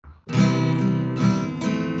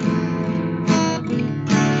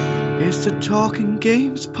It's the Talking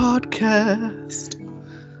Games podcast.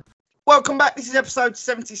 Welcome back. This is episode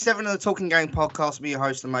 77 of the Talking Game podcast. Me, your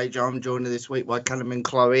host, the Major. I'm joined this week by Callum and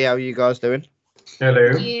Chloe. How are you guys doing?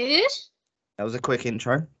 Hello. Good. That was a quick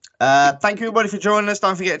intro. Thank you, everybody, for joining us.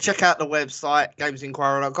 Don't forget to check out the website,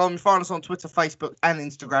 gamesinquirer.com. Find us on Twitter, Facebook, and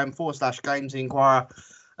Instagram,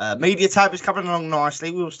 /gamesinquirer. Media tab is coming along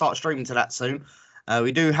nicely. We will start streaming to that soon.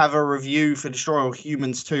 We do have a review for Destroy All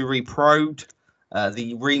Humans 2 Reprobed,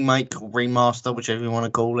 the remake or remaster, whichever you want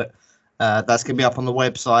to call it. That's going to be up on the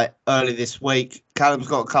website early this week. Callum's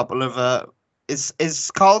got a couple of...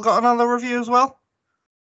 Is Carl got another review as well?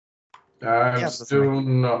 I'm still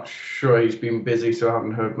not sure. He's been busy, so I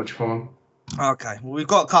haven't heard much from him. Okay, well, we've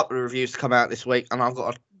got a couple of reviews to come out this week, and I've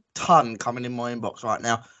got a ton coming in my inbox right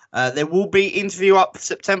now. There will be interview up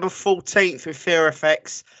September 14th with Fear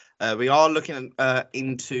FX. We are looking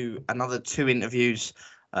into another 2 interviews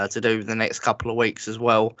to do the next couple of weeks as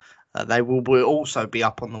well. They will also be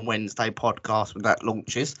up on the Wednesday podcast when that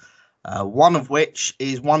launches. One of which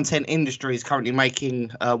is 110 Industries currently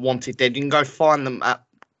making Wanted Dead. You can go find them at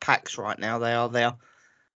PAX right now. They are there.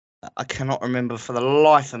 I cannot remember for the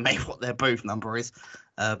life of me what their booth number is,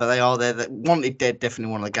 but they are there. Wanted Dead,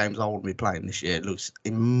 definitely one of the games I want to be playing this year. It looks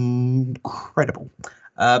incredible.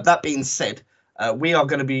 That being said, we are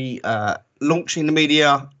going to be launching the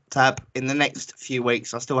media tab in the next few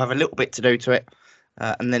weeks. I still have a little bit to do to it,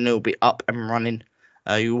 and then it will be up and running.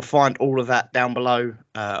 You will find all of that down below,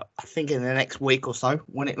 I think in the next week or so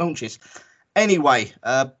when it launches. Anyway,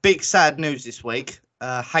 big sad news this week.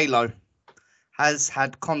 Halo has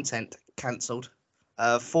had content cancelled.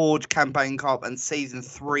 Forge Campaign Co-op and Season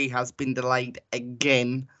 3 has been delayed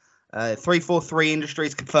again. 343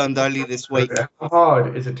 Industries confirmed earlier this week. How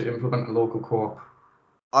hard is it to implement a local co-op?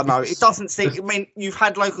 I know, it doesn't seem... I mean, you've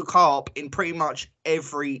had local co-op in pretty much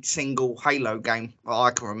every single Halo game that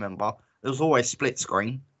I can remember. There was always split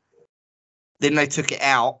screen. Then they took it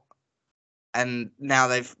out, and now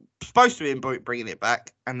they've supposed to be bringing it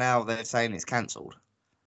back, and now they're saying it's cancelled.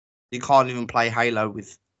 You can't even play Halo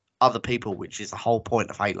with other people, which is the whole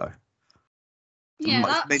point of Halo.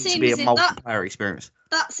 Yeah, It's meant to be a multiplayer experience.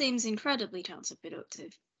 That seems incredibly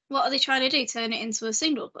counterproductive. What are they trying to do? Turn it into a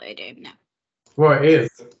single-player game now? Well, it is.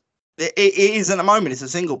 It is at the moment. It's a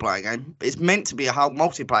single-player game. It's meant to be a whole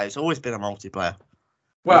multiplayer. It's always been a multiplayer.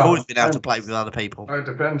 Well, You've always been able to play with other people. It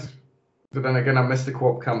depends. But then again, I missed the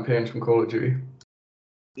co-op campaigns from Call of Duty.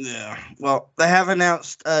 Yeah, well, they have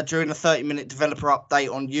announced during a 30-minute developer update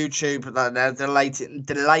on YouTube that they're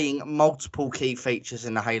delaying multiple key features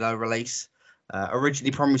in the Halo release.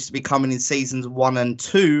 Originally promised to be coming in Seasons 1 and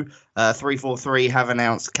 2, 343 have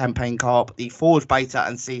announced Campaign Co-op. The Forge Beta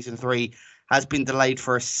and Season 3 has been delayed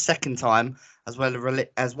for a second time, as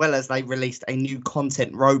well as they released a new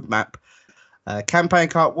content roadmap. Campaign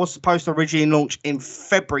Co-op was supposed to originally launch in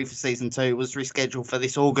February for Season 2. It was rescheduled for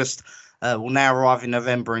this August. Will now arrive in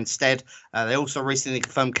November instead. They also recently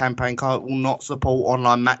confirmed Campaign Co-op will not support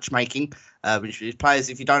online matchmaking, which is players,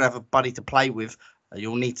 if you don't have a buddy to play with,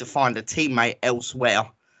 you'll need to find a teammate elsewhere,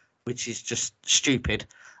 which is just stupid.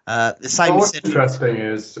 The same. What's interesting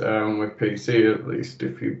is with PC, at least,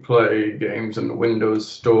 if you play games in the Windows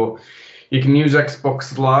Store, you can use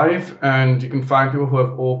Xbox Live, and you can find people who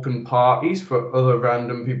have open parties for other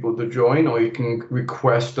random people to join, or you can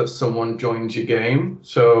request that someone joins your game.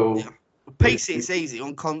 So. Yeah. PC is easy,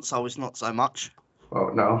 on console it's not so much.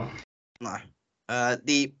 Well, no. No.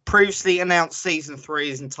 The previously announced Season 3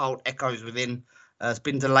 is entitled Echoes Within. It's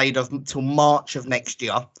been delayed until March of next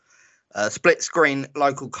year. Split screen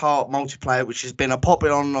local co-op multiplayer, which has been a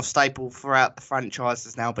popular on and off staple throughout the franchise,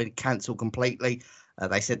 has now been cancelled completely.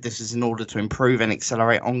 They said this is in order to improve and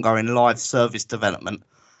accelerate ongoing live service development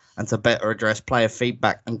and to better address player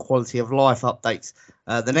feedback and quality of life updates.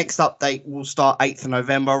 The next update will start 8th of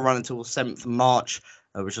November, run until the 7th of March,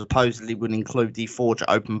 which supposedly would include the Forge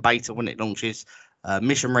Open Beta when it launches,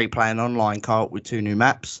 mission replay and online co-op with 2 new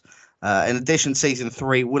maps. In addition, Season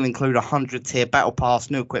 3 will include a 100-tier battle pass,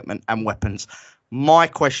 new equipment and weapons. My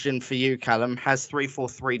question for you, Callum, has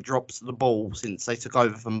 343 dropped the ball since they took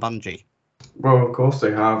over from Bungie? Well, of course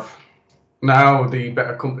they have. Now the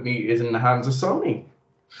better company is in the hands of Sony.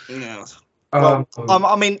 Yes. Well,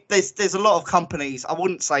 I mean, there's a lot of companies. I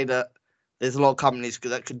wouldn't say that there's a lot of companies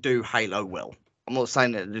that could do Halo well. I'm not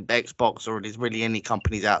saying that the Xbox or there's really any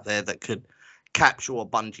companies out there that could capture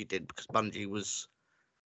what Bungie did, because Bungie was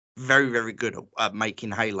very, very good at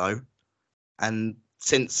making Halo. And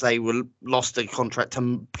since they lost the contract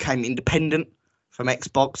and became independent from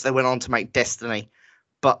Xbox, they went on to make Destiny.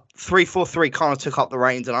 But 343 kind of took up the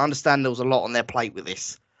reins, and I understand there was a lot on their plate with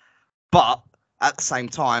this. But at the same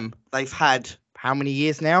time, they've had how many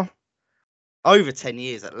years now? over 10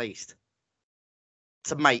 years at least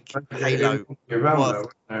to make Halo worth.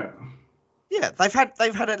 Yeah, they've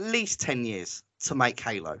had at least 10 years to make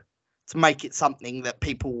Halo, to make it something that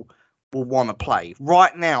people will want to play.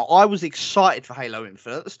 Right now, I was excited for Halo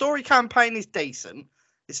Infinite. The story campaign is decent.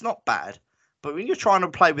 It's not bad. But when you're trying to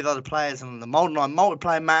play with other players and the online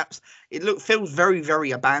multiplayer maps, it feels very,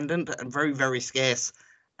 very abandoned and very, very scarce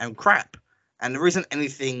and crap. And there isn't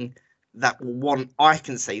anything that I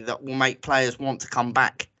can see that will make players want to come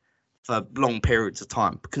back for long periods of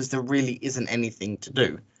time, because there really isn't anything to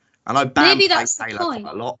do. I know BAM Maybe that's plays the Halo point.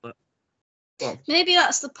 quite a lot, but Maybe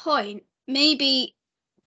that's the point. Maybe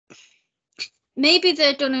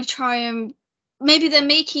they're gonna try and maybe they're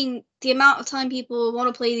making the amount of time people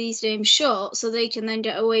want to play these games short, so they can then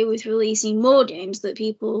get away with releasing more games that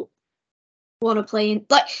people want to play.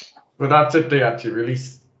 But that's if they actually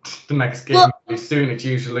release the next game really soon. It's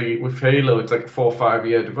usually with Halo, it's like a 4 or 5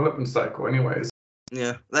 year development cycle, anyways.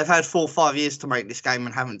 Yeah, they've had 4 or 5 years to make this game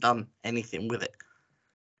and haven't done anything with it.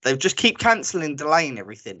 They just keep cancelling, delaying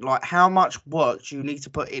everything. Like, how much work do you need to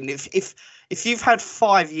put in? If you've had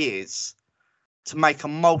 5 years to make a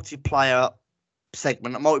multiplayer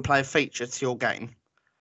segment, a multiplayer feature to your game,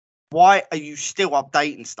 why are you still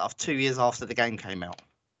updating stuff 2 years after the game came out?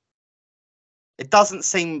 It doesn't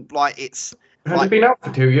seem like it's... Has it been out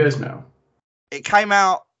for 2 years now? It came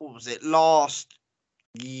out, what was it, last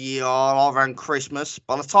year around Christmas.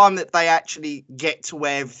 By the time that they actually get to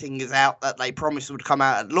where everything is out that they promised would come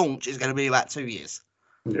out at launch, is going to be about 2 years.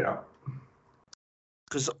 Yeah.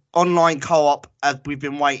 Because online co-op, as we've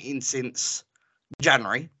been waiting since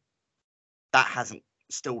January, that hasn't,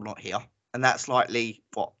 still not here. And that's likely,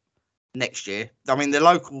 next year. I mean, the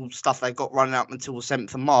local stuff they've got running up until the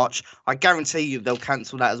 7th of March, I guarantee you they'll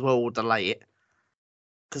cancel that as well or delay it.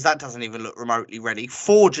 Because that doesn't even look remotely ready.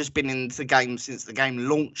 Forge has been in the game since the game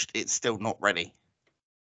launched. It's still not ready.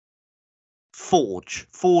 Forge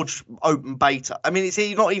open beta. I mean, it's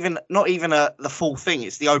not even the full thing.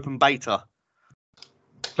 It's the open beta.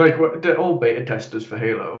 Like they're all beta testers for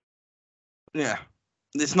Halo. Yeah,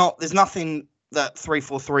 there's nothing that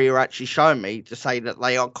 343 are actually showing me to say that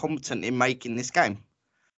they are competent in making this game.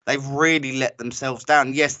 They've really let themselves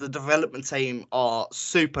down. Yes, the development team are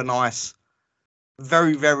super nice.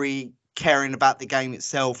 Very, very caring about the game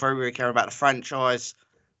itself, very, very caring about the franchise.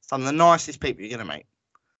 Some of the nicest people you're going to meet.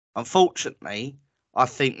 Unfortunately, I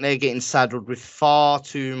think they're getting saddled with far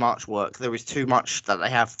too much work. There is too much that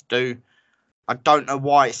they have to do. I don't know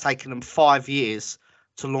why it's taken them 5 years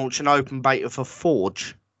to launch an open beta for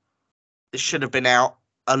Forge. It should have been out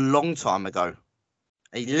a long time ago.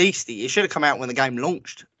 At least it should have come out when the game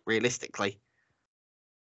launched, realistically.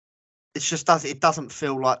 It doesn't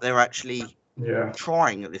feel like they're actually...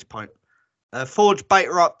 trying at this point. Forge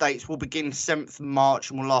beta updates will begin 7th of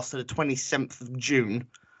March and will last to the 27th of June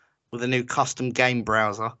with a new custom game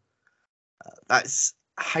browser. That's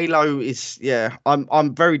Halo is,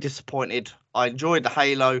 I'm very disappointed. I enjoyed the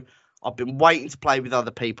Halo. I've been waiting to play with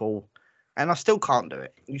other people and I still can't do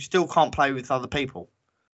it. You still can't play with other people,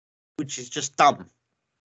 which is just dumb.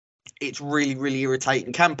 It's really, really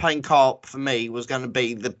irritating. Campaign co-op for me was going to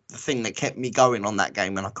be the thing that kept me going on that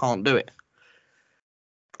game and I can't do it.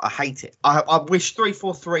 I hate it. I wish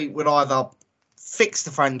 343 would either fix the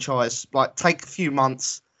franchise, like take a few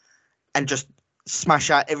months and just smash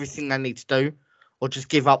out everything they need to do, or just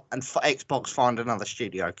give up and Xbox find another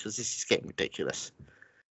studio, because this is getting ridiculous.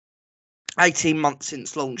 18 months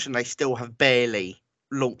since launch and they still have barely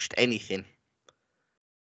launched anything.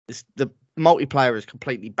 The multiplayer is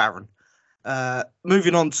completely barren.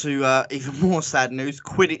 Moving on to even more sad news,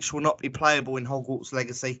 Quidditch will not be playable in Hogwarts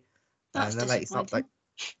Legacy. that's The latest disappointing. update.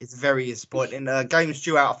 It's very disappointing. Game's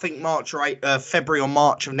due out, I think, February or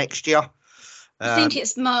March of next year. I think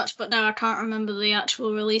it's March, but now I can't remember the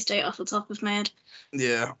actual release date off the top of my head.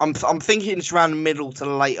 Yeah, I'm thinking it's around the middle to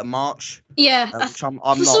later March. Yeah, Which I'm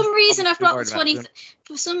for not, some reason I'm I've got worried the about 20. doing.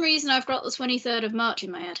 For some reason I've got the 23rd of March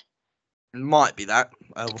in my head. It might be that.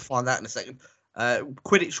 We'll find that in a second.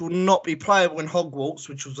 Quidditch will not be playable in Hogwarts,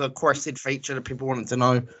 which was a requested feature that people wanted to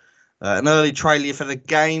know. An early trailer for the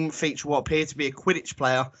game featured what appeared to be a Quidditch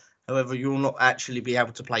player. However, you will not actually be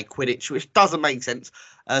able to play Quidditch, which doesn't make sense.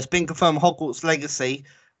 It's been confirmed Hogwarts Legacy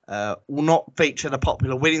will not feature the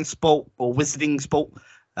popular winning sport or wizarding sport.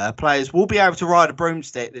 Players will be able to ride a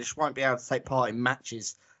broomstick. They just won't be able to take part in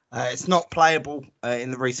matches. It's not playable in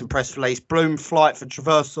the recent press release. Bloom Flight for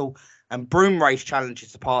Traversal and Broom Race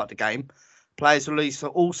challenges are part of the game. Players will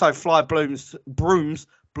also fly brooms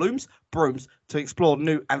to explore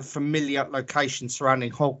new and familiar locations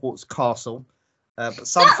surrounding Hogwarts Castle. But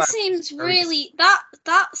some That seems really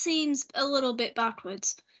that seems a little bit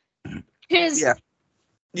backwards. Because Yeah.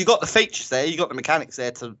 You got the features there. You got the mechanics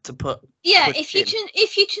there to put. yeah, push if you in.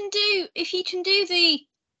 can do the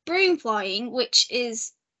broom flying, which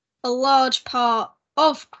is a large part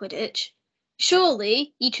of Quidditch,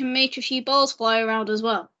 surely you can make a few balls fly around as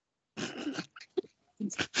well. You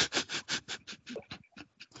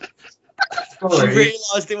Sorry.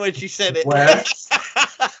 realised it when she said it. Where?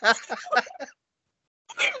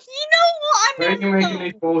 You know what I Where are meant. you making though.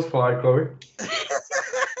 these balls fly, Chloe?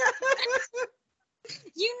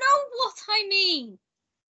 You know what I mean.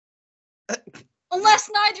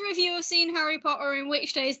 Unless neither of you have seen Harry Potter, in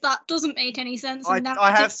which case that doesn't make any sense. And now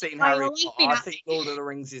I have just seen why Harry you're Potter. laughing I at think me. Lord of the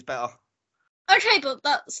Rings is better. Okay, but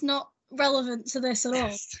that's not relevant to this at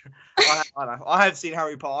all. I know. I have seen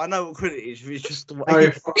Harry Potter. I know what Quidditch is. It's just the way. Harry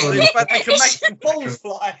The Potter. fact they can make the balls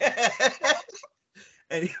fly.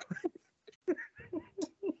 Anyway.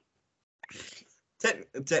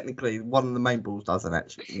 Technically, one of the main balls doesn't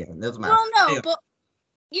actually. Yeah, it doesn't matter. Well, no, Yeah. but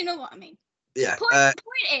you know what I mean. Yeah. Point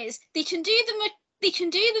is, they can do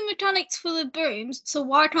the mechanics for the brooms. So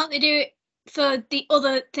why can't they do it for the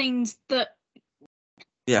other things that?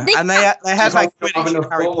 Yeah, They and they have had Have Quidditch in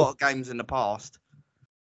enough Harry balls. Potter games in the past.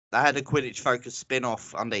 They had a Quidditch focused spin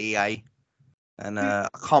off under EA. And I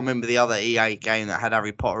can't remember the other EA game that had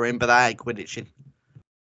Harry Potter in, but they had Quidditch in.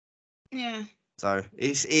 Yeah. So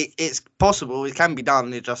it's possible. It can be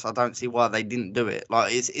done. It just I don't see why they didn't do it.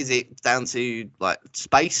 Like, is it down to like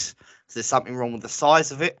space? Is there something wrong with the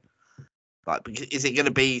size of it? Like, is it going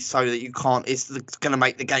to be so that you can't? It's going to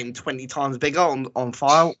make the game 20 times bigger on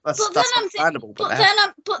file. That's understandable. But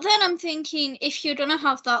then I'm thinking, if you're gonna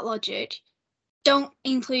have that logic, don't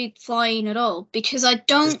include flying at all, because I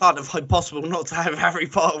don't. It's kind of impossible not to have Harry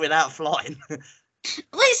Potter without flying.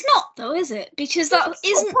 Well, it's not though, is it? Because that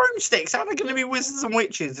isn't. Broomsticks. How are they going to be wizards and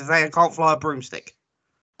witches if they can't fly a broomstick?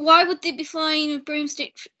 Why would they be flying a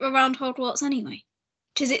broomstick around Hogwarts anyway?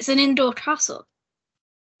 Because it's an indoor castle.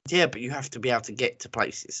 Yeah, but you have to be able to get to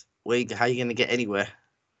places. How are you going to get anywhere?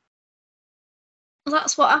 Well,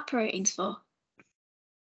 that's what operating's for.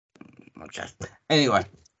 Okay. Anyway,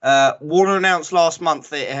 Warner announced last month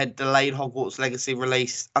that it had delayed Hogwarts Legacy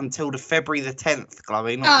release until the February the 10th,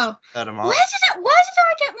 Chloe, not the 3rd of March. Where did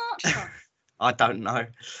I get March from? I don't know.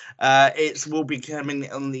 It will be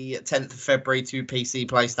coming on the 10th of February to PC,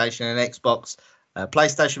 PlayStation, and Xbox.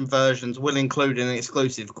 PlayStation versions will include an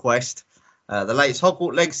exclusive quest. The latest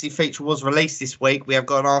Hogwarts Legacy feature was released this week. We have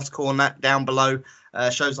got an article on that down below.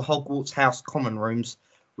 Shows the Hogwarts House common rooms,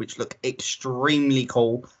 which look extremely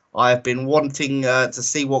cool. I have been wanting to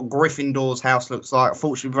see what Gryffindor's house looks like.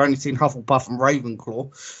 Unfortunately, we've only seen Hufflepuff and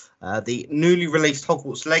Ravenclaw. The newly released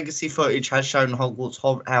Hogwarts Legacy footage has shown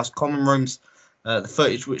Hogwarts House common rooms. The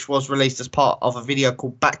footage, which was released as part of a video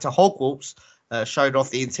called Back to Hogwarts, showed off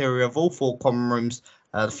the interior of all 4 common rooms.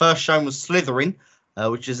 The first shown was Slytherin,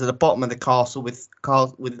 which is at the bottom of the castle with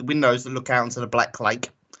windows that look out into the Black Lake.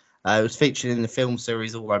 It was featured in the film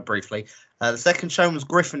series, although briefly. The second shown was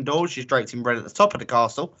Gryffindor, which is draped in red at the top of the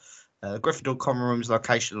castle. Gryffindor common room's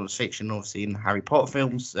location was featured, obviously, in Harry Potter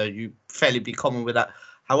films, so you fairly be common with that.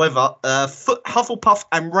 However, Hufflepuff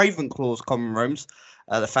and Ravenclaw's common rooms,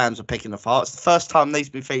 the fans were picking apart. It's the first time these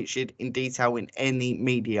have been featured in detail in any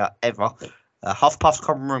media ever. Hufflepuff's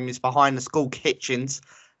common room is behind the school kitchens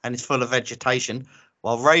and is full of vegetation,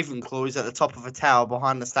 while Ravenclaw is at the top of a tower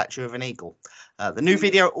behind the statue of an eagle. The new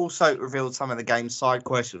video also revealed some of the game's side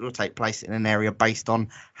quests, which will take place in an area based on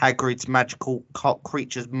Hagrid's magical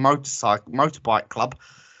creatures motorbike club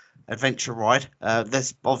adventure ride.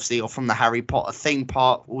 This obviously from the Harry Potter theme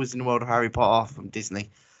park, always in the world of Harry Potter from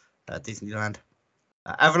Disneyland.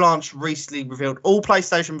 Avalanche recently revealed all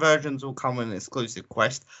PlayStation versions will come with an exclusive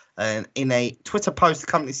quest. And in a Twitter post, the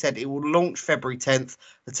company said it will launch February 10th.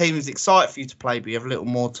 The team is excited for you to play, but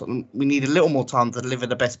we need a little more time to deliver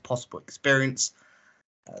the best possible experience.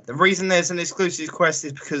 The reason there's an exclusive quest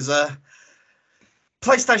is because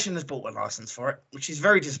PlayStation has bought a license for it, which is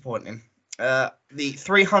very disappointing. The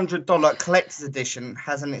 $300 collector's edition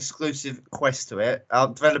has an exclusive quest to it. Our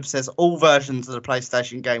developer says all versions of the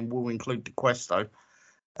PlayStation game will include the quest, though.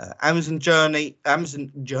 Amazon Germany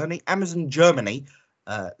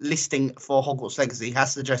listing for Hogwarts Legacy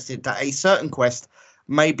has suggested that a certain quest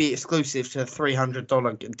may be exclusive to the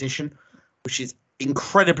 $300 edition, which is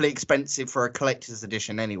incredibly expensive for a collector's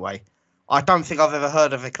edition anyway. I don't think I've ever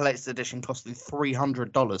heard of a collector's edition costing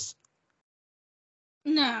 $300.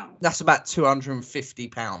 No. That's about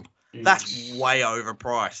 £250. That's way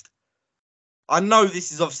overpriced. I know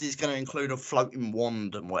this is obviously going to include a floating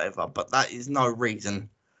wand and whatever, but that is no reason.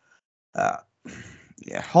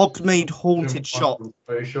 Hogsmeade Haunted Shop.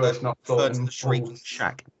 Are you sure it's not Refers to floating the Shrieking balls?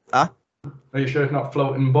 Shack. Huh? Are you sure it's not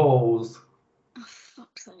floating balls? Oh,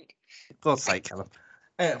 fuck's sake. For God's sake, Callum.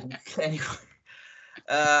 Anyway.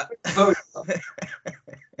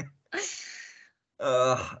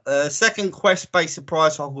 Oh, Second Quest-based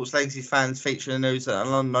surprise for Hogwarts Legacy fans featuring the news that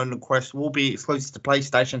an unknown Quest will be exclusive to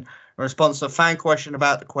PlayStation in response to a fan question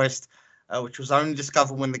about the Quest, which was only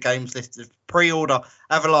discovered when the game's listed for pre-order.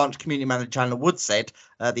 Avalanche community manager Chandler Wood said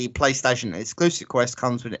the PlayStation exclusive Quest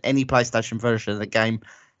comes with any PlayStation version of the game.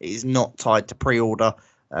 It is not tied to pre-order.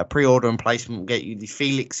 Pre-order and placement will get you the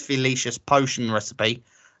Felix Felicius potion recipe.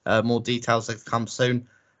 More details will come soon.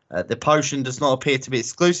 The potion does not appear to be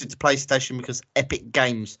exclusive to PlayStation because Epic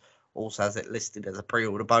Games also has it listed as a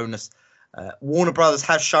pre-order bonus. Warner Brothers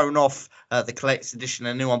has shown off the collector's edition,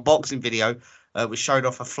 a new unboxing video, which showed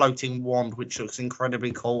off a floating wand, which looks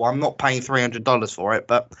incredibly cool. I'm not paying $300 for it,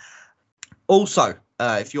 but also,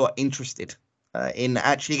 if you're interested in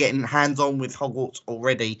actually getting hands-on with Hogwarts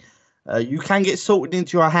already, you can get sorted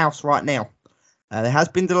into your house right now. It has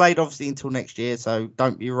been delayed, obviously, until next year, so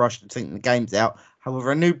don't be rushed to think the game's out.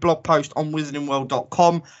 However, a new blog post on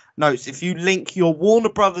wizardingworld.com notes if you link your Warner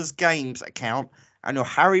Brothers Games account and your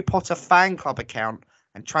Harry Potter fan club account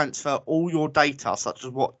and transfer all your data, such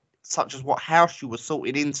as what house you were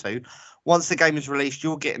sorted into, once the game is released,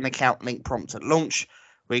 you'll get an account link prompt at launch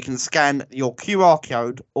where you can scan your QR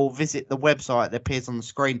code or visit the website that appears on the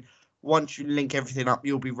screen. Once you link everything up,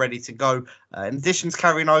 you'll be ready to go. In addition to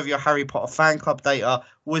carrying over your Harry Potter fan club data,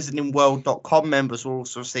 wizardingworld.com members will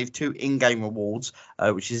also receive 2 in-game rewards,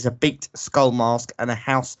 which is a Beaked Skull Mask and a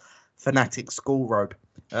House Fanatic School Robe.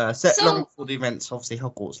 Set long for the events, obviously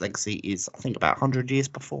Hogwarts Legacy is, I think, about 100 years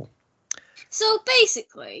before. So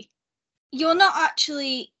basically, you're not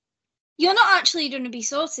actually going to be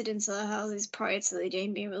sorted into the houses prior to the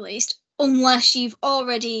game being released, unless you've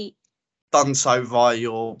already done so via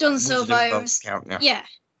your account. Yeah.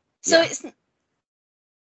 So it's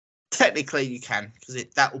technically you can, because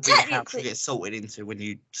that will be the house you get sorted into when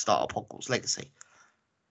you start up Hogwarts Legacy.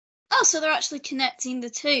 Oh, so they're actually connecting the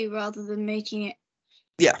two rather than making it.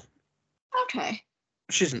 Yeah. Okay.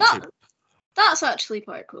 Which isn't too bad. That's actually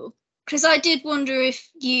quite cool. Because I did wonder if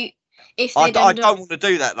I don't want to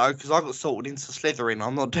do that though, because I got sorted into Slytherin.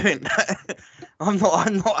 I'm not doing that. I'm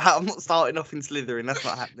not starting off in Slytherin. That's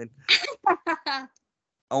not happening. I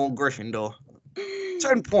want Gryffindor.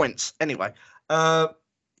 10 points. Anyway,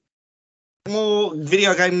 more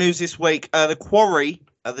video game news this week. The Quarry,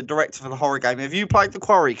 the director for the horror game. Have you played The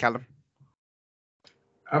Quarry, Callum?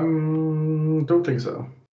 Don't think so.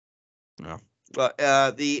 No. But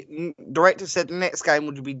the director said the next game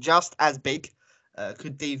would be just as big.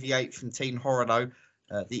 Could deviate from teen horror though.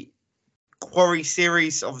 The Quarry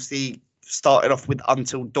series obviously started off with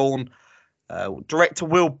Until Dawn. Director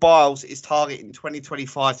Will Biles is targeting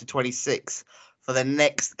 2025 to 26 for the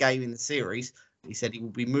next game in the series. He said he will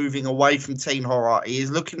be moving away from teen horror. He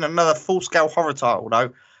is looking at another full-scale horror title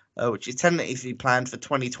though, which is tentatively planned for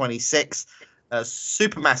 2026.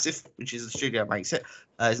 Supermassive, which is the studio makes it,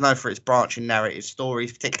 is known for its branching narrative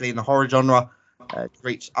stories, particularly in the horror genre.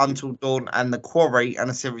 Reached Until Dawn and The Quarry and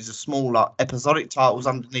a series of smaller episodic titles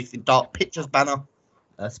underneath the Dark Pictures banner.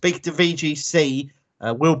 Speaking to VGC,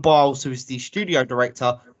 Will Biles, who is the studio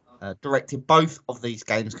director, directed both of these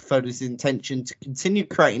games, confirmed his intention to continue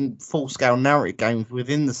creating full-scale narrative games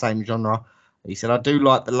within the same genre. He said, I do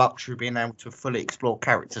like the luxury of being able to fully explore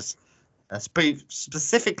characters.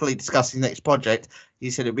 Specifically discussing the next project, he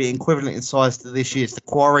said it would be equivalent in size to this year's The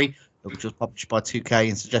Quarry, which was published by 2K,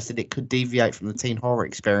 and suggested it could deviate from the teen horror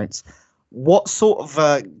experience. What sort of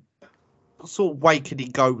way could he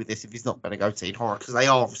go with this if he's not going to go teen horror? Because they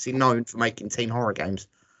are obviously known for making teen horror games.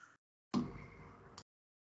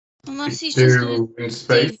 Unless he's just in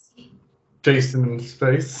space. Jason in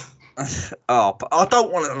space. Oh, but I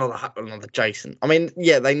don't want another Jason. I mean,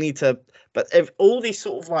 yeah, they need to. But if all these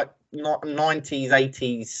sort of like 90s,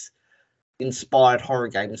 80s inspired horror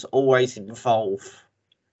games always involve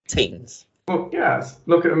teens. Well, yes.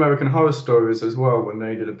 Look at American Horror Stories as well when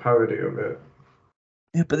they did a parody of it.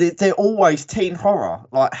 Yeah, but they're always teen horror.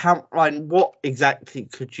 What exactly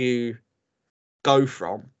could you go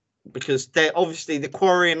from? Because they're obviously The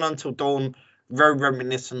Quarry and Until Dawn very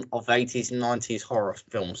reminiscent of 80s and 90s horror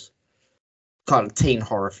films, kind of teen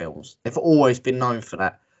horror films. They've always been known for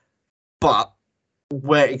that. But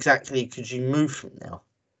where exactly could you move from now?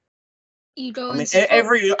 You go. I mean,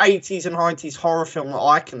 every 80s and 90s horror film that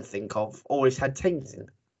I can think of always had teens in it.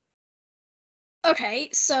 Okay,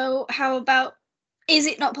 so how about, is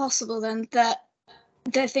it not possible then that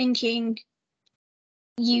they're thinking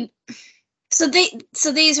so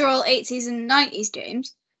these are all 80s and 90s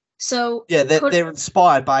games. So yeah, they're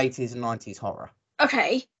inspired by 80s and 90s horror.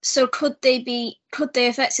 okay, so could they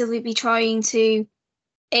effectively be trying to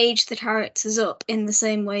age the characters up in the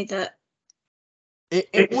same way that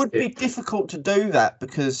It would be difficult to do that,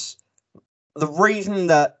 because the reason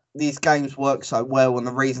that these games work so well and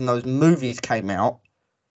the reason those movies came out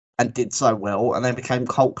and did so well and then became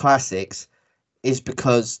cult classics is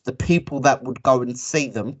because the people that would go and see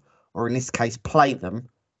them, or in this case play them,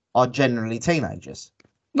 are generally teenagers.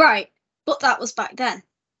 right? But that was back then.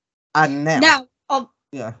 And now, Now,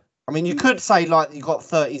 yeah. I mean, you could say, like, you got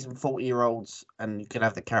 30s and 40-year-olds and you could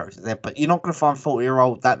have the characters there, but you're not going to find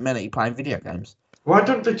 40-year-old that many playing video games. Why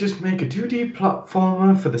don't they just make a 2D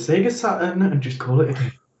platformer for the Sega Saturn and just call it a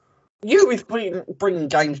game? You with bringing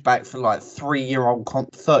games back for like 30-year-old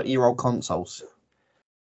consoles.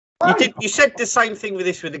 You said the same thing with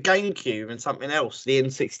this with the GameCube and something else, the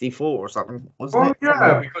N64 or something, wasn't it?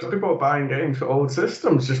 Yeah, because people are buying games for old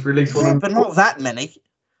systems. Just release one. Yeah, but not that many.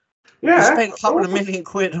 Yeah, You spent a couple of million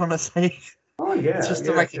quid on a Sega. Oh yeah, just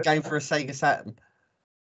to make a game for a Sega Saturn.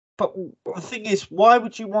 But the thing is, why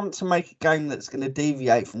would you want to make a game that's going to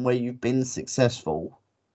deviate from where you've been successful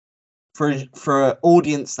for an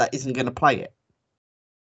audience that isn't going to play it?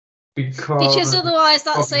 because otherwise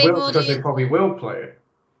that same because they audience. probably will play it.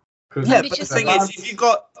 Yeah, but the thing is,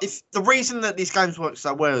 if the reason that these games work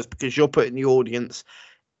so well is because you're putting the audience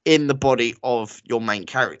in the body of your main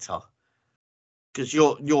character, because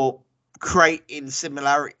you're creating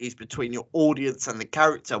similarities between your audience and the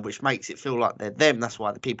character, which makes it feel like they're them. That's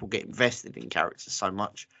why the people get invested in characters so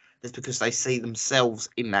much. It's because they see themselves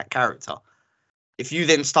in that character. If you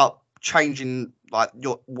then start changing like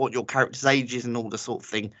what your character's age is and all this sort of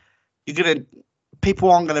thing,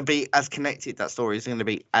 people aren't gonna be as connected. That story isn't gonna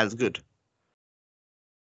be as good.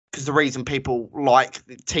 Because the reason people like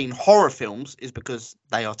teen horror films is because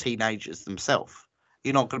they are teenagers themselves.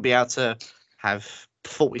 You're not going to be able to have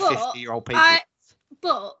 40, 50-year-old people.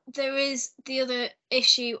 But there is the other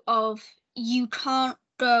issue of you can't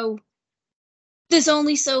go. There's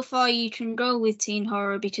only so far you can go with teen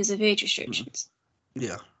horror because of age restrictions.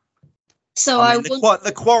 Yeah. So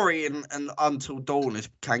the Quarry and Until Dawn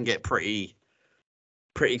can get pretty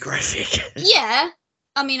graphic. Yeah,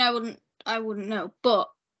 I mean, I wouldn't know, but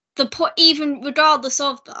the point, even regardless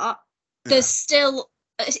of that, there's still,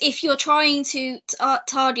 if you're trying to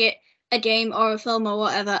target a game or a film or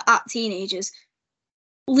whatever at teenagers,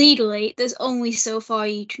 legally, there's only so far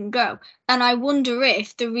you can go. And I wonder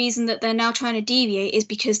if the reason that they're now trying to deviate is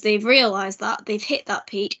because they've realised that they've hit that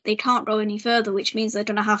peak, they can't go any further, which means they're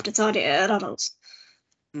going to have to target it at adults.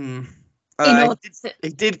 He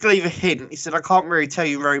did leave a hint. He said, I can't really tell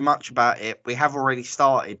you very much about it. We have already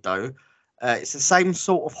started, though. It's the same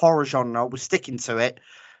sort of horror genre. We're sticking to it.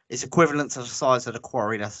 It's equivalent to the size of the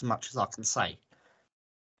Quarry. That's as much as I can say.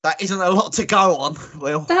 That isn't a lot to go on,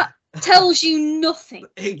 Will. That tells you nothing.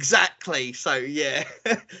 Exactly. So, yeah.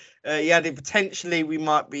 Potentially we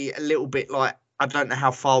might be a little bit like, I don't know how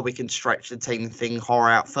far we can stretch the teen thing horror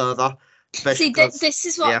out further. See, this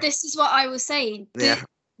is what I was saying. Yeah.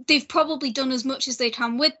 They've probably done as much as they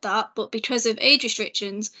can with that, but because of age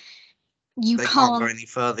restrictions, they can't go any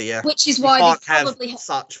further. Yeah, which is why they probably have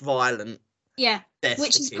such violent. Yeah,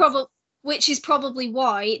 which is probably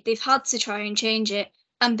why they've had to try and change it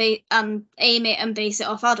and aim it and base it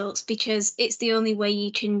off adults, because it's the only way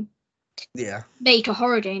you can. Yeah. Make a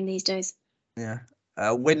horror game these days. Yeah.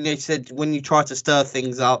 When you try to stir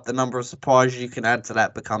things up, the number of surprises you can add to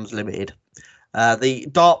that becomes limited. The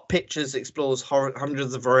Dark Pictures explores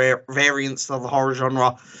hundreds of variants of the horror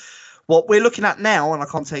genre. What we're looking at now, and I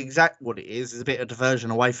can't say exactly what it is a bit of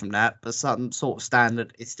diversion away from that, but some sort of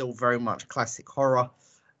standard. It's still very much classic horror.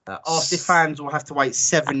 After fans will have to wait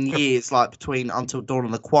 7 years, like between Until Dawn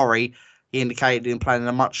and The Quarry. He indicated in planning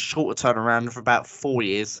a much shorter turnaround for about 4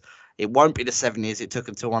 years. It won't be the 7 years it took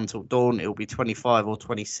until Until Dawn. It will be 25 or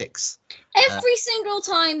 26. Every single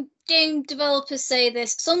time game developers say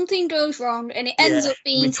this, something goes wrong and it ends up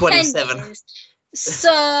being 27. 10 years.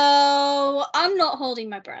 So I'm not holding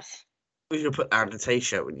my breath. We should put down a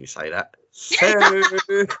t-shirt when you say that.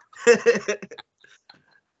 So...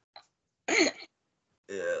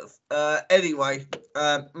 Yes. Anyway,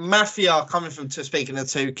 Mafia, coming from speaking of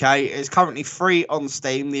 2K, is currently free on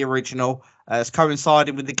Steam, the original. It's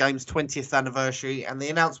coinciding with the game's 20th anniversary and the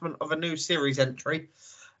announcement of a new series entry.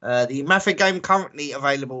 The Mafia game currently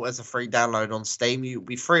available as a free download on Steam. You'll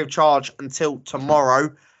be free of charge until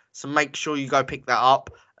tomorrow, so make sure you go pick that up.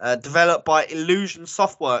 Developed by Illusion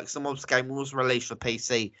Softworks, the mobs game was released for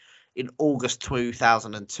PC in August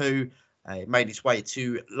 2002. It made its way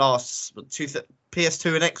to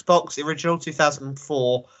PS2 and Xbox, the original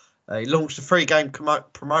 2004. It launched a free game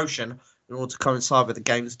promotion in order to coincide with the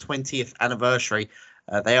game's 20th anniversary.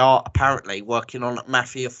 They are apparently working on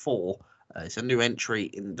Mafia 4. It's a new entry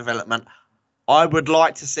in development. I would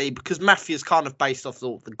like to see, because Mafia is kind of based off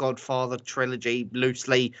the Godfather trilogy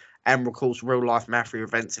loosely and recalls real life Mafia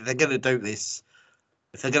events. If they're going to do this,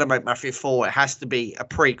 if they're going to make Mafia 4, it has to be a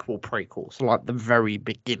prequel. So like the very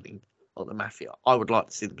beginning of the Mafia. I would like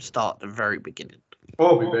to see them start at the very beginning.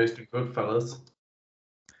 Or be based in Goodfellas.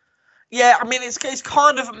 Yeah, I mean, it's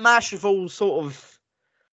kind of a mash of all sort of.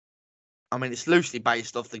 I mean, it's loosely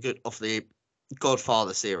based off the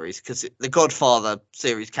Godfather series, because the Godfather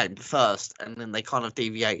series came first, and then they kind of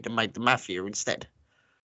deviated and made the Mafia instead.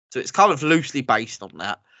 So it's kind of loosely based on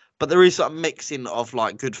that, but there is a mixing of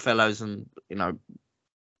like Goodfellas and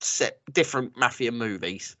different Mafia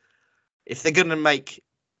movies. If they're gonna make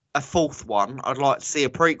a fourth one, I'd like to see a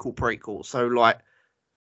prequel. So like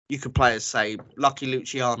you could play as, say, Lucky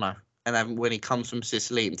Luciano, and then when he comes from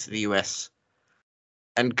Sicily into the US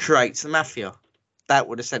and creates the Mafia, that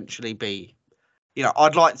would essentially be,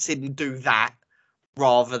 I'd like to see them do that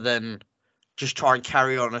rather than just try and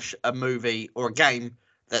carry on a movie or a game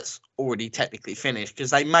that's already technically finished.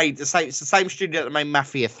 Because it's the same studio that made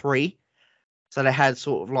Mafia 3. So they had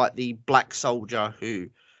sort of like the black soldier who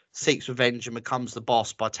seeks revenge and becomes the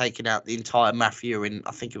boss by taking out the entire Mafia in,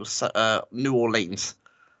 I think it was New Orleans.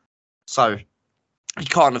 So he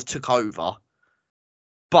kind of took over.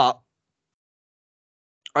 But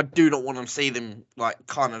I do not want to see them like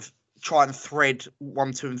kind of try and thread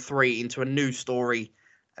 1, 2, and 3 into a new story,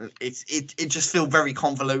 and it just feels very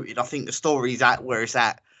convoluted. I think the story's at where it's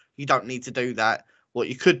at. You don't need to do that. What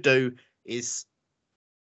you could do is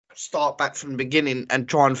start back from the beginning and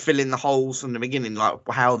try and fill in the holes from the beginning, like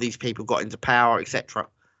how these people got into power, etc.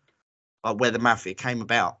 Like where the Mafia came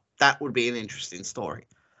about. That would be an interesting story,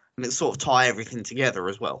 and it sort of tie everything together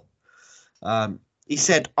as well. He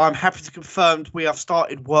said, "I'm happy to confirm we have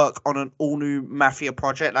started work on an all-new Mafia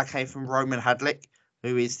project." That came from Roman Hadlick,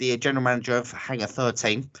 who is the general manager of Hangar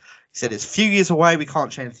 13. He said, "It's a few years away. We can't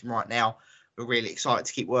change anything right now. We're really excited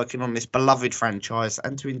to keep working on this beloved franchise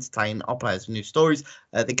and to entertain our players with new stories."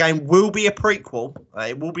 The game will be a prequel.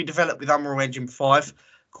 It will be developed with Unreal Engine 5,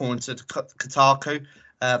 according to Kotaku.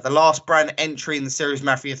 The last brand entry in the series,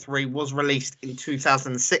 Mafia 3, was released in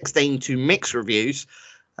 2016 to mixed reviews.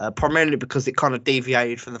 Primarily because it kind of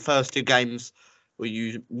deviated from the first two games where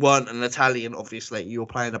you weren't an Italian, obviously. You were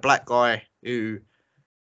playing a black guy who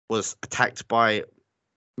was attacked by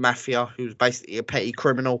Mafia, who was basically a petty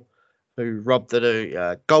criminal who robbed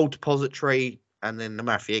the gold depository, and then the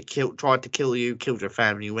Mafia tried to kill you, killed your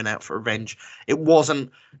family, went out for revenge. It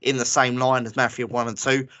wasn't in the same line as Mafia 1 and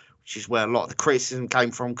 2, which is where a lot of the criticism came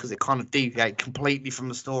from, because it kind of deviated completely from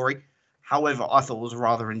the story. However, I thought it was a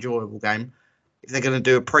rather enjoyable game. If they're going to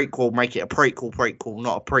do a prequel, make it a prequel,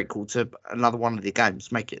 not a prequel to another one of the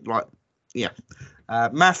games. Make it like, yeah.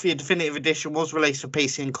 Mafia Definitive Edition was released for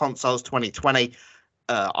PC and consoles 2020.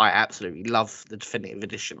 I absolutely love the Definitive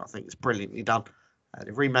Edition. I think it's brilliantly done.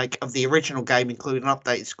 The remake of the original game included an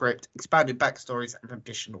updated script, expanded backstories, and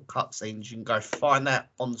additional cutscenes. You can go find that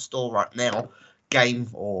on the store right now, Game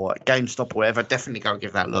or GameStop or whatever. Definitely go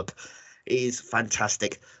give that a look. It is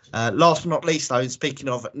fantastic. Last but not least, though, speaking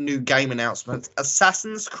of new game announcements,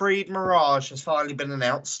 Assassin's Creed Mirage has finally been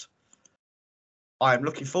announced. I am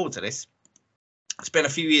looking forward to this. It's been a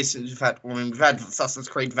few years since we've had Assassin's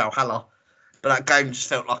Creed Valhalla, but that game just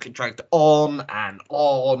felt like it dragged on and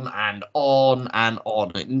on and on and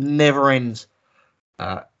on. It never ends.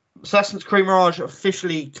 Assassin's Creed Mirage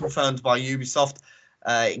officially confirmed by Ubisoft.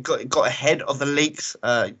 It got ahead of the leaks.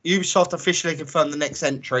 Ubisoft officially confirmed the next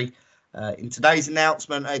entry. In today's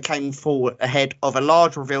announcement, it came forward ahead of a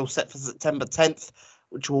large reveal set for September 10th,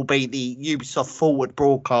 which will be the Ubisoft Forward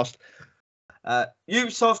broadcast.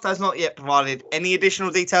 Ubisoft has not yet provided any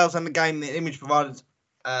additional details on the game. The image provided,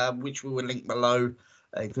 which we will link below,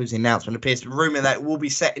 includes the announcement, appears to be rumour that it will be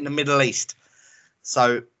set in the Middle East.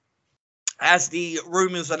 So, as the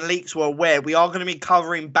rumours and leaks were aware, we are going to be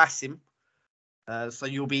covering Basim. So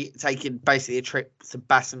you'll be taking basically a trip to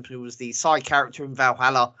Basim, who was the side character in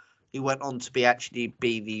Valhalla. He went on to be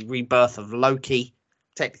the rebirth of Loki.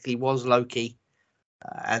 Technically was Loki.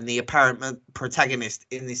 And the apparent protagonist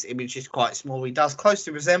in this image is quite small. He does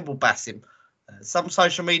closely resemble Basim. Some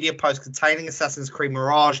social media posts containing Assassin's Creed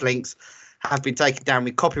Mirage links have been taken down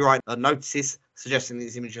with copyright notices, suggesting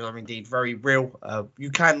these images are indeed very real.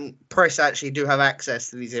 Press actually do have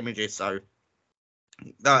access to these images, so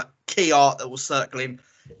the key art that was circling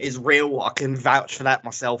is real. I can vouch for that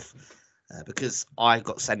myself. Because I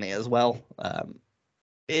got sent it as well.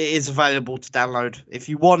 It is available to download. If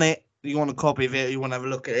you want it, you want a copy of it, you want to have a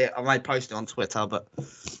look at it, I may post it on Twitter, but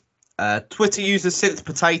Twitter user Synth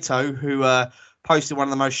Potato, who posted one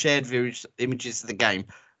of the most shared images of the game,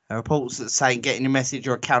 reports that saying getting your message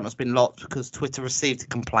or account has been locked because Twitter received a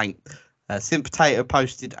complaint. Synth Potato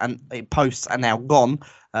posted and posts are now gone.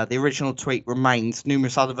 The original tweet remains.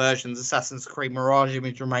 Numerous other versions of Assassin's Creed Mirage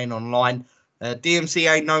image remain online.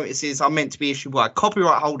 DMCA notices are meant to be issued by a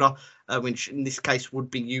copyright holder, which in this case would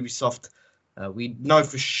be Ubisoft. We know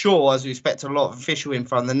for sure, as we expect a lot of official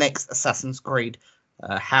info on the next Assassin's Creed,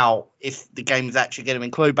 how if the game is actually going to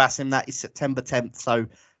include Basim. That is September 10th, so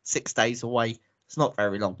 6 days away. It's not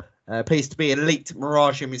very long. Appears to be a leaked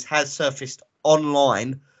Mirage image has surfaced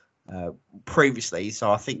online previously,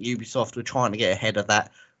 so I think Ubisoft were trying to get ahead of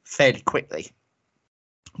that fairly quickly.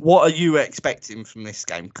 What are you expecting from this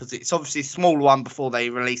game? Because it's obviously a small one before they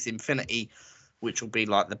release Infinity, which will be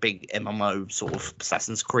like the big MMO sort of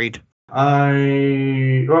Assassin's Creed.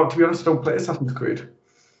 Well, to be honest, I don't play Assassin's Creed.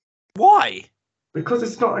 Why? Because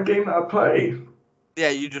it's not a game that I play. Yeah,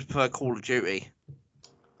 you just play Call of Duty.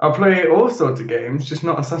 I play all sorts of games, just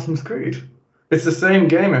not Assassin's Creed. It's the same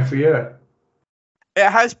game every year. It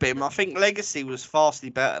has been. I think Legacy was vastly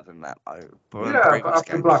better than that, though. Yeah, but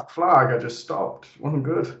after Black Flag, I just stopped. It wasn't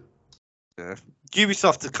good. Yeah.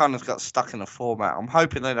 Ubisoft have kind of got stuck in a format. I'm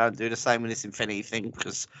hoping they don't do the same with this Infinity thing,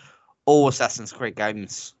 because all Assassin's Creed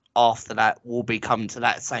games after that will be coming to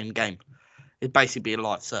that same game. It'd basically be a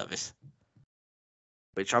live service,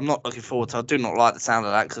 which I'm not looking forward to. I do not like the sound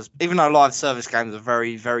of that, because even though live service games are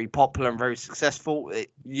very, very popular and very successful,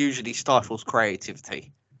 it usually stifles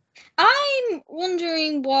creativity. I'm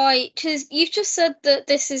wondering why, because you've just said that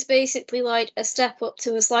this is basically like a step up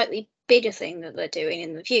to a slightly bigger thing that they're doing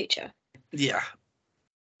in the future. Yeah.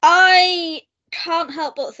 I can't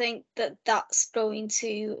help but think that that's going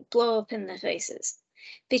to blow up in their faces.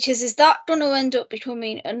 Because is that going to end up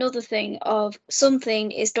becoming another thing of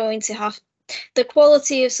something is going to have, the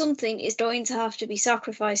quality of something is going to have to be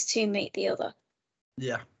sacrificed to make the other?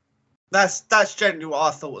 Yeah. That's generally what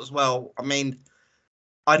I thought as well. I mean,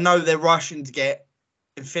 I know they're rushing to get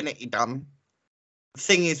Infinity done. The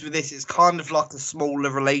thing is with this, it's kind of like a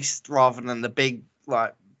smaller release rather than the big,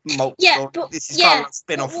 like, but this is kind of like a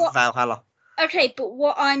spin-off of Valhalla. Okay, but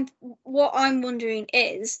what I'm wondering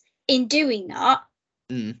is, in doing that,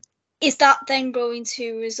 is that then going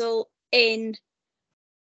to result in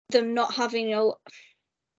them not having a...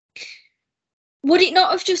 Would it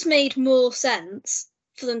not have just made more sense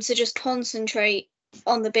for them to just concentrate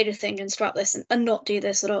on the bigger thing and scrap this and not do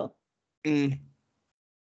this at all?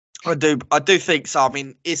 I do think so. I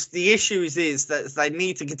mean, it's the issue is that they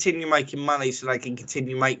need to continue making money so they can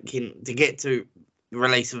continue making to get to the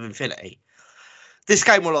release of Infinity. This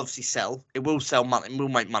game will obviously sell. It will sell money. It will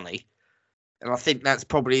make money, and I think that's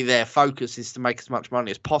probably their focus, is to make as much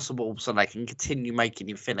money as possible so they can continue making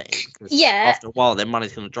Infinity. Because after a while, their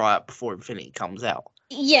money's going to dry up before Infinity comes out.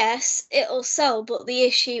 Yes, it'll sell, but the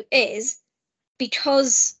issue is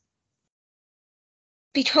because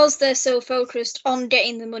they're so focused on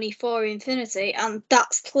getting the money for Infinity, and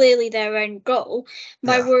that's clearly their end goal.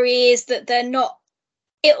 My worry is that they're not.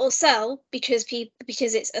 It'll sell because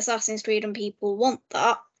it's Assassin's Creed and people want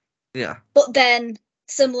that. Yeah. But then,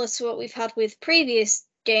 similar to what we've had with previous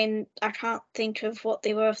games, I can't think of what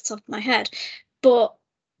they were off the top of my head, but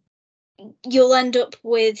you'll end up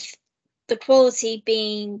with the quality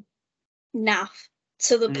being naff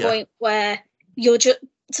to the point where you're just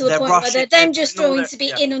they're then just going to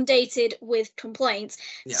be inundated with complaints,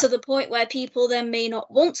 to the point where people then may not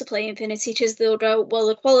want to play Infinity because they'll go, well,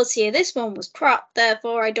 the quality of this one was crap,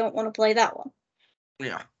 therefore I don't want to play that one.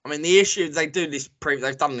 Yeah, I mean, the issue, they've done this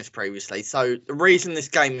previously, so the reason this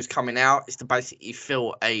game is coming out is to basically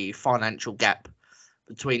fill a financial gap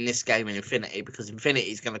between this game and Infinity, because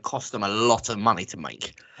Infinity is going to cost them a lot of money to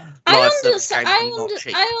make. I understand Will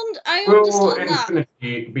that.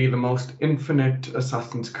 Infinity be the most infinite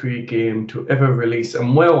Assassin's Creed game to ever release,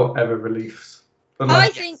 and will ever release? I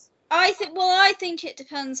think it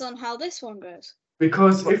depends on how this one goes.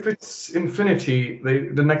 Because if it's Infinity,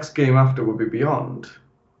 the next game after will be Beyond.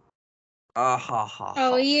 Oh,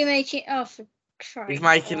 are you making... Oh, for Christ. He's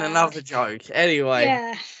making another joke. Anyway.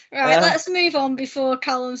 Yeah. Right, let's move on before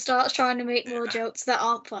Callum starts trying to make more jokes that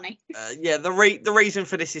aren't funny. The reason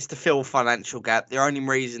for this is to fill financial gap. The only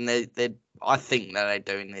reason I think that they're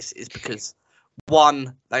doing this is because,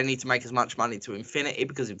 one, they need to make as much money to Infinity,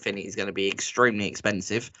 because Infinity is going to be extremely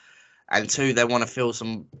expensive. And two, they want to fill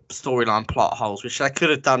some storyline plot holes, which they could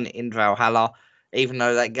have done in Valhalla, even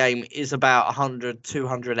though that game is about 100,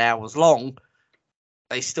 200 hours long.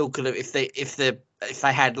 They still could have, if they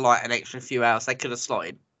had like an extra few hours, they could have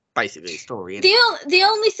slotted basically a story in. The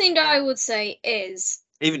only thing that I would say is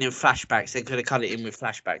Even in flashbacks, they could have cut it in with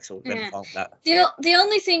flashbacks or anything like that. The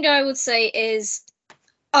only thing I would say is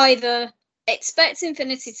either expect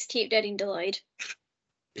Infinity to keep getting delayed.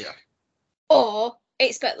 Yeah. Or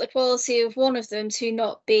expect the quality of one of them to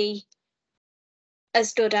not be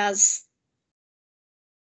as good as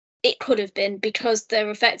it could have been because they're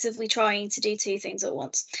effectively trying to do two things at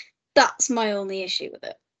once. That's my only issue with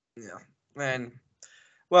it. Yeah. And,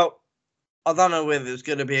 well, I don't know whether it's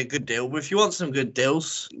going to be a good deal, but if you want some good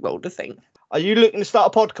deals, roll the thing. Are you looking to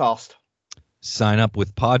start a podcast? Sign up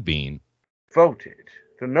with Podbean. Voted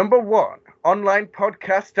the #1 online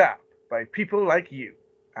podcast app by people like you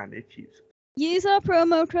and its users. Use our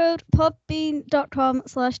promo code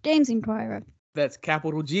podbean.com/GamesInquirer. That's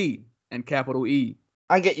capital G and capital E.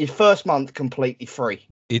 And get your first month completely free.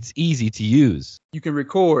 It's easy to use. You can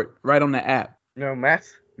record right on the app. No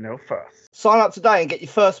mess, no fuss. Sign up today and get your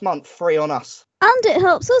first month free on us. And it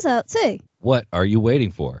helps us out too. What are you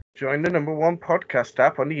waiting for? Join the #1 podcast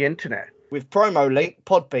app on the internet. With promo link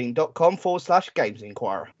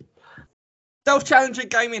podbean.com/GamesInquirer. Self-Challenger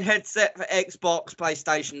gaming headset for Xbox,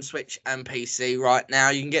 PlayStation, Switch and PC right now.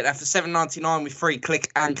 You can get that for $7.99 with free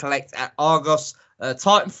click and collect at Argos.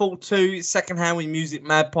 Titanfall 2 second-hand with Music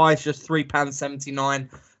Magpie is just £3.79.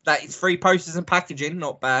 That is free posters and packaging,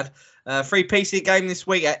 not bad. Free PC game this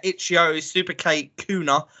week at Itch.io is Super K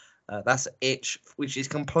Kuna. That's Itch, which is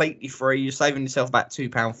completely free. You're saving yourself about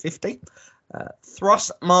 £2.50.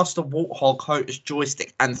 Thrustmaster Warthog Hotus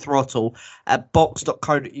joystick and throttle at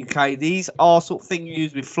box.co.uk. These are sort of things you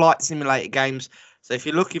use with flight simulator games. So if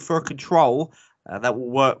you're looking for a control that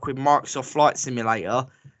will work with Microsoft Flight Simulator,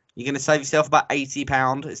 you're going to save yourself about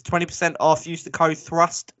 £80. It's 20% off. Use the code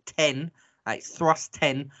THRUST10. That's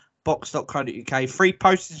THRUST10. Box.co.uk. Free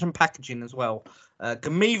postage and packaging as well.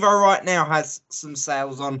 Gamivo right now has some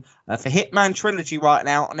sales on for Hitman Trilogy right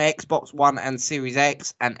now on Xbox One and Series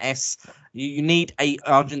X and S. You need a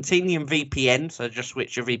Argentinian VPN, so just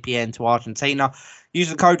switch your VPN to Argentina. Use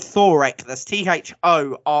the code THOREK, that's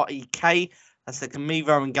THOREK. That's the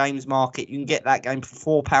Gamivo and Games Market. You can get that game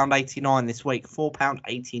for £4.89 this week,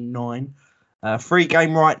 £4.89. Free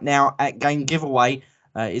game right now at Game Giveaway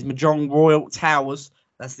is Mahjong Royal Towers.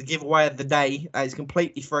 That's the giveaway of the day. It's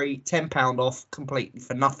completely free, £10 off, completely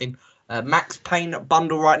for nothing. Max Payne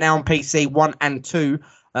bundle right now on PC 1 and 2.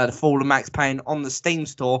 The Fall of Max Payne on the Steam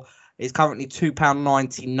store is currently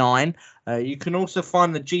 £2.99. You can also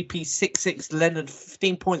find the GP66 Leonard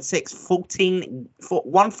 15.6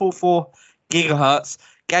 144 gigahertz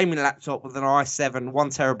gaming laptop with an i7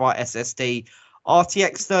 1TB SSD,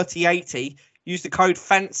 RTX 3080. Use the code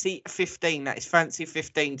FANCY15. That is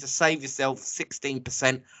FANCY15 to save yourself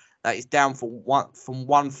 16%. That is down from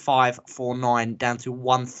 1549 down to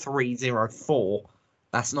 1304.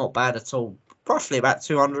 That's not bad at all. Roughly about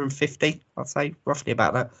 250, I'd say. Roughly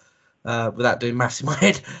about that. Without doing maths in my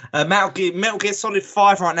head. Metal Gear Solid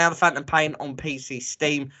 5 right now, the Phantom Pain on PC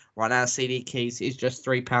Steam. Right now, CD Keys is just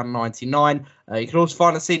 £3.99. You can also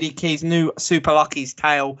find the CD Keys new Super Lucky's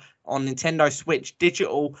Tale on Nintendo Switch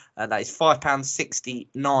Digital. That is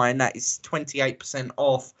 £5.69. That is 28%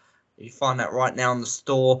 off. You find that right now on the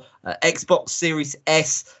store. Xbox Series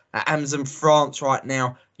S at Amazon France right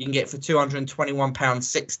now. You can get for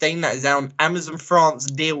 £221.16. That is on Amazon France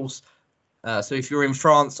deals. So if you're in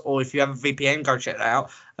France or if you have a VPN, go check that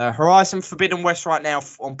out. Horizon Forbidden West right now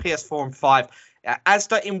on PS4 and 5.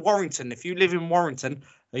 Asda in Warrington. If you live in Warrington,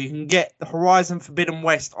 you can get the Horizon Forbidden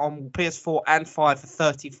West on PS4 and 5 for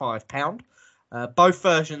 £35. Both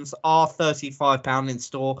versions are £35 in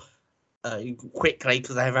store quickly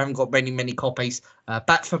because they haven't got many copies.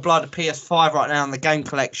 Back 4 Blood PS5 right now, and the game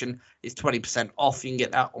collection is 20% off. You can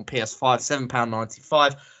get that on PS5,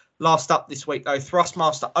 £7.95. Last up this week, though,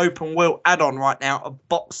 Thrustmaster Open Wheel add-on right now. A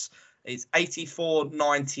box is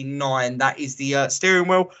 $84.99. That is the steering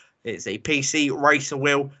wheel. It's a PC racer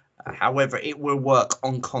wheel. However, it will work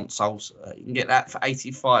on consoles. You can get that for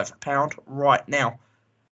 £85 right now.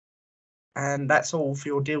 And that's all for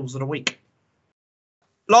your deals of the week.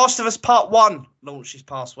 Last of Us Part 1 launched this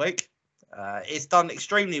past week. It's done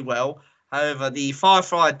extremely well. However, the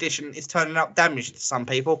Firefly edition is turning up damaged to some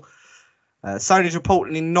people. Sony's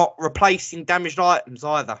reportedly not replacing damaged items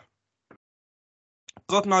either.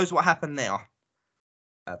 God knows what happened there.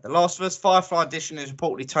 The Last of Us Firefly edition is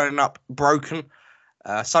reportedly turning up broken.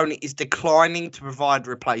 Sony is declining to provide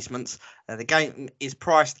replacements. The game is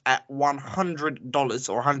priced at $100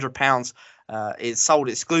 or £100. It's sold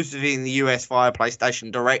exclusively in the US via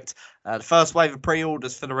PlayStation Direct. The first wave of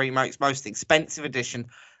pre-orders for the remake's most expensive edition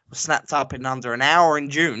was snapped up in under an hour in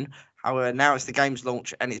June. However, now it's the game's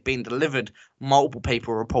launch and it's being delivered. Multiple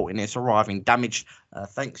people are reporting it's arriving damaged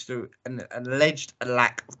thanks to an alleged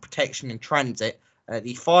lack of protection in transit.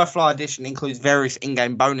 The Firefly edition includes various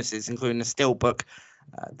in-game bonuses, including a steelbook,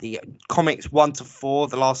 the comics 1 to 4,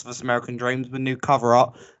 The Last of Us American Dreams, with new cover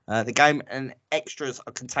art. The game and extras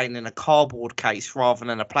are contained in a cardboard case rather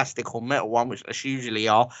than a plastic or metal one, which they usually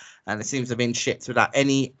are, and it seems to have been shipped without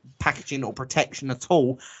any packaging or protection at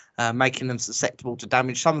all, making them susceptible to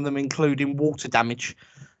damage, some of them including water damage.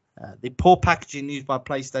 The poor packaging used by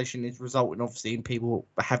PlayStation is resulting, obviously, in people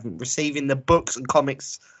receiving the books and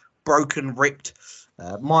comics broken, ripped.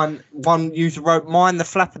 One user wrote, "Mine, the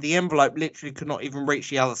flap of the envelope literally could not even reach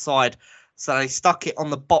the other side, so they stuck it on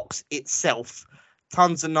the box itself.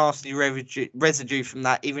 Tons of nasty residue from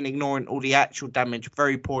that, even ignoring all the actual damage.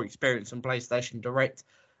 Very poor experience on PlayStation Direct."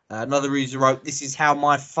 Another user wrote, "This is how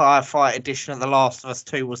my Firefight edition of The Last of Us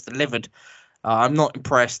 2 was delivered. I'm not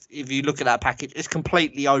impressed. If you look at that package, it's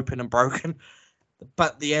completely open and broken,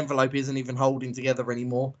 but the envelope isn't even holding together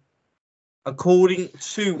anymore." According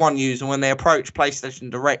to one user, when they approached PlayStation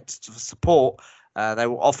Direct for support, they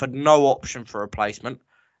were offered no option for replacement.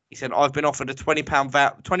 He said, "I've been offered a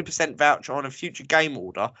 £20 voucher on a future game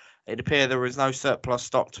order. It appears there is no surplus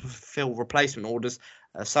stock to fulfill replacement orders.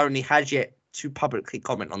 Sony has yet to publicly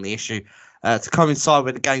comment on the issue." To coincide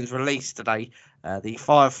with the game's release today, the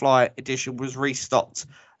Firefly edition was restocked,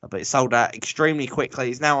 but it sold out extremely quickly.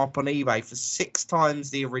 It's now up on eBay for 6 times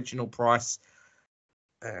the original price.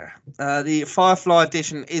 The Firefly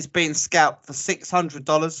edition is being scalped for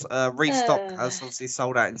 $600. Restocked has obviously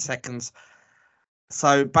sold out in seconds.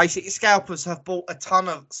 So basically, scalpers have bought a ton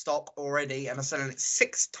of stock already and are selling it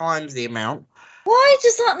 6 times the amount. Why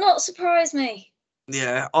does that not surprise me?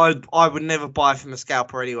 Yeah, I would never buy from a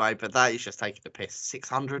scalper anyway, but that is just taking the piss.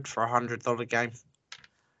 $600 for a $100 game.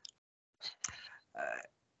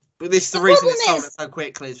 But this is the reason it's sold so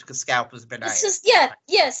quickly is because scalpers have been out. It's just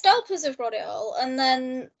scalpers have got it all,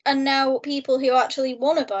 and now people who actually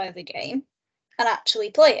want to buy the game and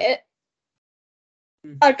actually play it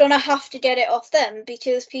are gonna have to get it off them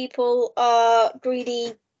because people are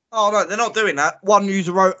greedy. Oh no, they're not doing that. One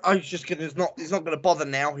user wrote, "Oh, he's not gonna bother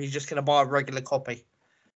now. He's just gonna buy a regular copy."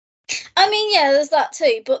 I mean, yeah, there's that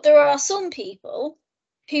too, but there are some people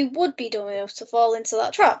who would be dumb enough to fall into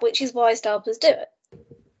that trap, which is why scalpers do it.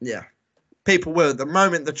 Yeah, people will. At the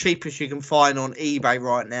moment, the cheapest you can find on eBay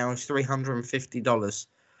right now is $350.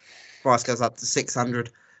 Price goes up to $600.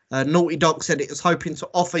 Naughty Dog said it was hoping to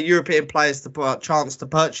offer European players the chance to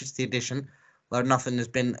purchase the edition, though nothing has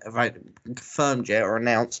been confirmed yet or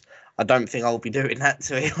announced. I don't think I'll be doing that,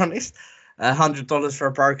 to be honest. $100 for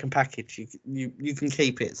a broken package. You can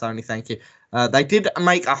keep it, Sony, thank you. They did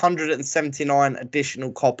make 179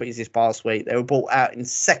 additional copies this past week. They were bought out in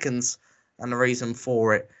seconds, and the reason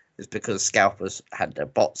for it is because scalpers had their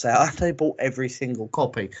bots out. They bought every single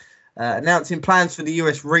copy. Announcing plans for the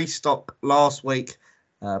US restock last week,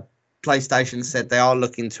 PlayStation said they are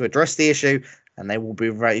looking to address the issue, and they will be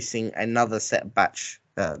releasing another batch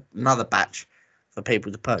for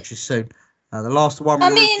people to purchase soon. The last one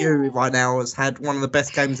review right now has had one of the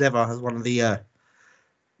best games ever. Has one of the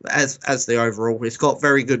as the overall. It's got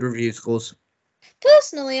very good review scores.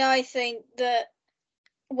 Personally, I think that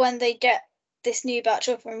when they get this new batch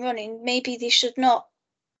up and running, maybe they should not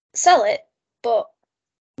sell it, but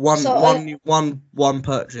one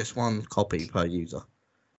purchase, one copy per user.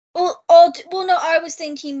 Well, no, I was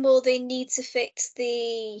thinking more they need to fix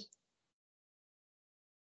the.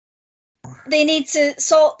 They need to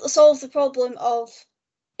solve the problem of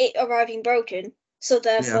it arriving broken. So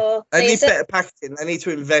therefore, they need better packaging. They need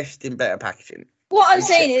to invest in better packaging. What I'm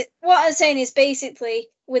saying is basically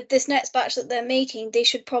with this next batch that they're making, they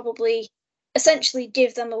should probably essentially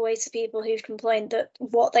give them away to people who've complained that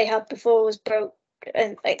what they had before was broke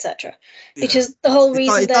and etc. Because the whole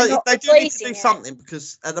reason they do need to do something,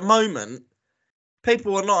 because at the moment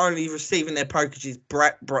people are not only receiving their packages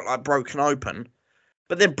broken open,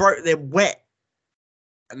 but they're wet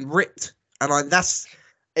and ripped, and that's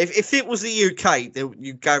if it was the UK,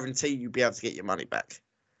 you guarantee you'd be able to get your money back,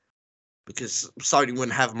 because Sony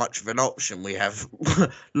wouldn't have much of an option. We have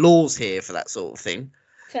laws here for that sort of thing.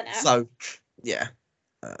 For now. So yeah,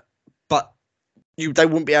 but they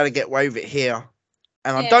wouldn't be able to get away with it here.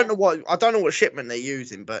 And I don't know what shipment they're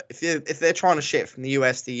using, but if they're trying to ship from the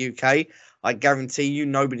US to UK, I guarantee you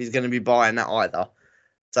nobody's going to be buying that either.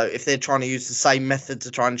 So if they're trying to use the same method to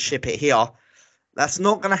try and ship it here, that's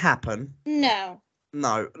not going to happen. No,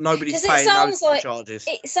 nobody's paying those charges.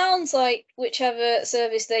 It sounds like whichever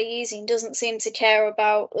service they're using doesn't seem to care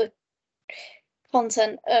about the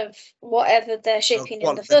content of whatever they're shipping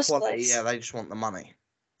in the first place. Yeah, they just want the money.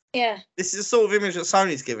 Yeah. This is the sort of image that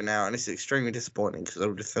Sony's giving out, and it's extremely disappointing because I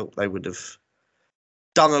would have thought they would have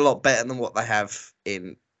done a lot better than what they have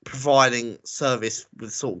in providing service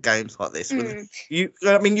with sort of games like this. With you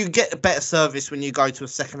get a better service when you go to a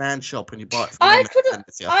second-hand shop and you buy it from I them.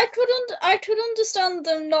 could understand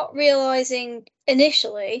them not realizing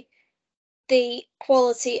initially the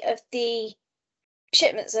quality of the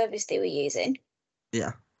shipment service they were using.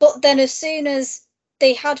 Yeah. But then as soon as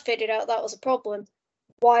they had figured out that was a problem,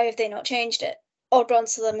 why have they not changed it? Or gone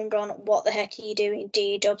to them and gone, what the heck are you doing? Do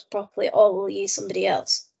your jobs properly, or we'll use somebody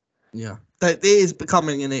else. Yeah. There is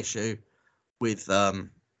becoming an issue with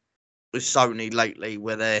Sony lately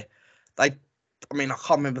where they I can't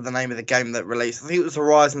remember the name of the game that released. I think it was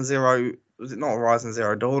Horizon Zero. Was it not Horizon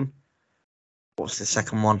Zero Dawn? What's the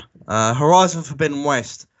second one? Horizon Forbidden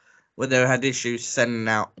West, where they had issues sending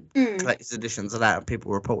out collector's editions of that and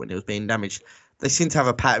people reporting it was being damaged. They seem to have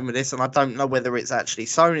a pattern with this, and I don't know whether it's actually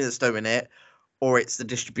Sony that's doing it or it's the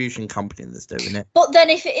distribution company that's doing it. But then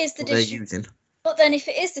if it is the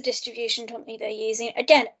distribution company they're using,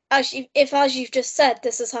 again, as you've just said,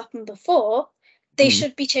 this has happened before, they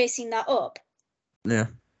should be chasing that up. Yeah.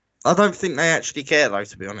 I don't think they actually care, though,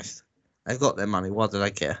 to be honest. They've got their money. Why do they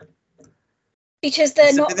care? Because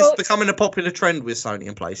they're not. It's becoming a popular trend with Sony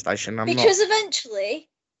and PlayStation. Eventually,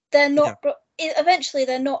 they're not. Eventually,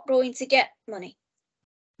 they're not going to get money.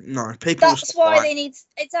 No, people. That's why they need.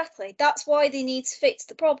 Exactly. That's why they need to fix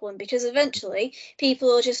the problem, because eventually people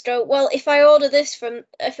will just go, well, if I order this from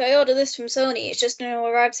Sony, it's just going to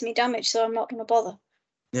arrive to me damaged, so I'm not going to bother.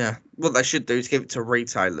 Yeah, what they should do is give it to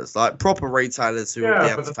retailers, like proper retailers who will be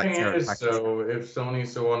able to take care of the package. So if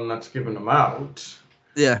Sony's the one that's giving them out.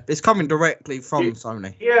 Yeah, it's coming directly from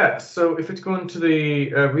Sony. Yeah, so if it's going to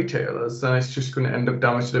the retailers, then it's just going to end up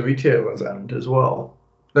damage to the retailers' end as well.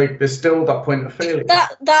 Like, there's still that point of failure.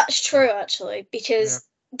 That's true, actually, because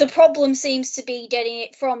the problem seems to be getting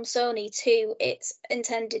it from Sony to its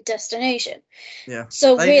intended destination. Yeah.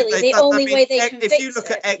 So the only way they can fix it... If you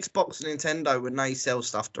look at Xbox and Nintendo, when they sell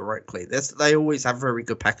stuff directly, they always have very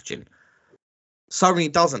good packaging. Sony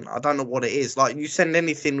doesn't. I don't know what it is. Like, you send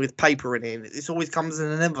anything with paper in it, it always comes in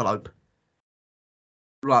an envelope.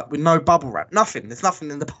 Like, with no bubble wrap. Nothing. There's nothing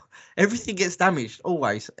in the... Everything gets damaged,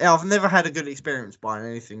 always. I've never had a good experience buying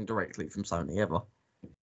anything directly from Sony, ever.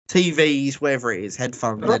 TVs, whatever it is,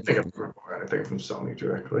 headphones. I don't think I've bought anything from Sony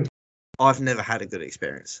directly. I've never had a good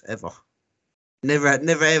experience, ever. Never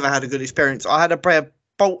ever had a good experience. I had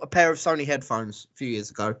bought a pair of Sony headphones a few years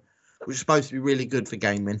ago, which was supposed to be really good for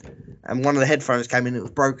gaming. And one of the headphones came in, it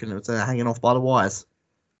was broken. It was hanging off by the wires.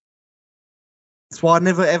 That's why I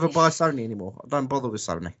never ever buy Sony anymore. I don't bother with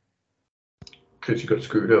Sony. Because you got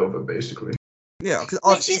screwed over, basically. Yeah,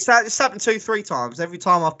 because it's happened 2-3 times. Every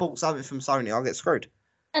time I've bought something from Sony, I get screwed.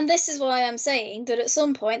 And this is why I'm saying that at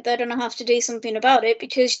some point they're going to have to do something about it,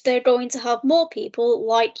 because they're going to have more people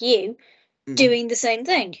like you doing the same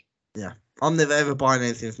thing. Yeah. I'm never ever buying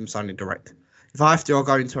anything from Sony direct. If I have to, I'll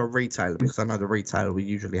go into a retailer, because I know the retailer will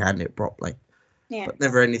usually handle it properly. Yeah. But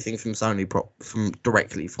never anything from Sony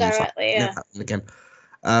directly from Sony. Yeah. Again.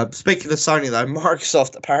 Speaking of Sony, though,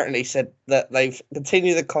 Microsoft apparently said that they've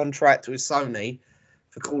continued the contract with Sony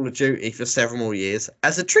for Call of Duty for several more years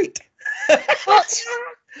as a treat. What?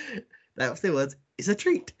 That was the word. It's a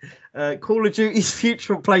treat. Call of Duty's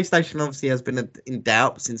future on PlayStation obviously has been in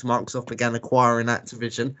doubt since Microsoft began acquiring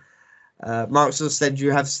Activision. Microsoft said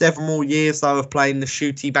you have several more years, though, of playing the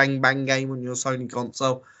shooty bang bang game on your Sony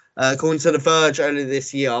console. According to The Verge earlier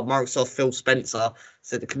this year, Microsoft Phil Spencer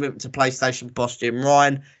said the commitment to PlayStation boss Jim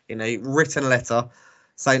Ryan in a written letter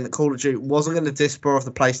saying that Call of Duty wasn't going to disappear off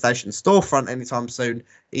the PlayStation storefront anytime soon,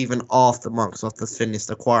 even after Microsoft has finished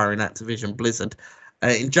acquiring Activision Blizzard.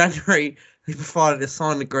 In January, they provided a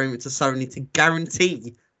signed agreement to Sony to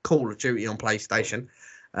guarantee Call of Duty on PlayStation.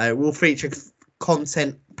 It will feature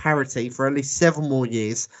content parity for at least 7 more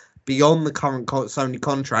years beyond the current Sony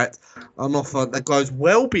contract, an offer that goes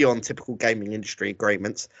well beyond typical gaming industry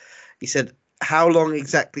agreements. He said how long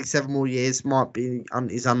exactly 7 more years might be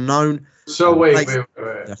is unknown. So wait.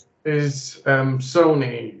 Yeah. Is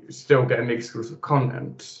Sony still getting exclusive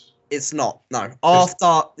content? It's not, no.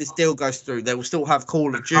 After this deal goes through, they will still have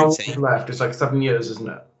Call of Duty. How long left? It's like 7 years, isn't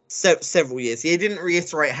it? Several years. He didn't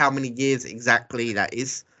reiterate how many years exactly that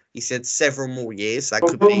is. He said several more years. That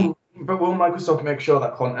could be. But will Microsoft make sure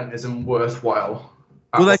that content isn't worthwhile?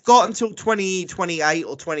 Well, they've got until 2028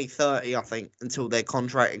 or 2030, I think, until their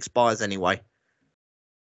contract expires anyway.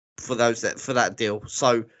 For that deal,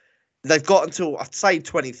 so they've got until I'd say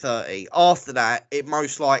 2030. After that, it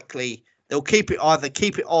most likely they'll keep it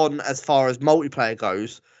on as far as multiplayer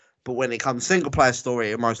goes, but when it comes single player story,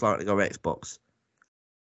 it'll most likely go Xbox.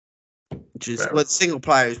 which is Fair well, single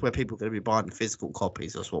player is where people are going to be buying physical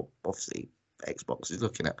copies. That's what obviously Xbox is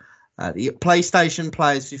looking at. The PlayStation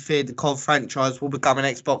players who feared the COD franchise will become an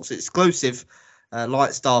Xbox exclusive, like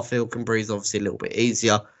Starfield can breathe obviously a little bit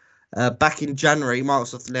easier. Back in January,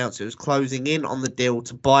 Microsoft announced it was closing in on the deal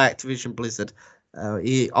to buy Activision Blizzard,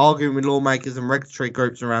 arguing with lawmakers and regulatory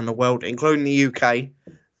groups around the world, including the UK,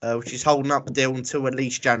 which is holding up the deal until at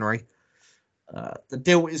least January. The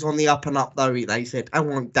deal is on the up and up, though, they said, and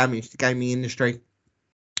won't damage the gaming industry.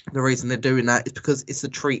 The reason they're doing that is because it's a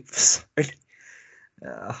treat.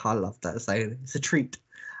 I love that saying. It's a treat.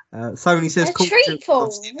 Sony says A Call of treat Duty is for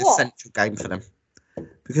obviously an what? essential game for them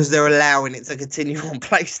because they're allowing it to continue on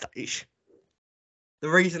PlayStation. The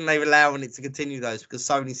reason they're allowing it to continue, though, is because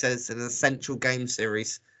Sony says it's an essential game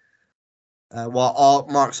series, while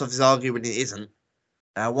Microsoft is arguing it isn't.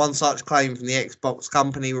 One such claim from the Xbox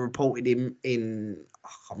company reported in I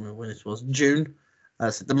can't remember when this was, June.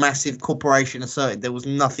 So the massive corporation asserted there was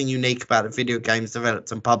nothing unique about the video games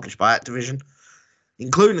developed and published by Activision,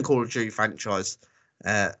 including the Call of Duty franchise,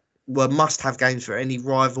 were must-have games for any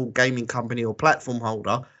rival gaming company or platform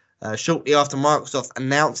holder. Shortly after Microsoft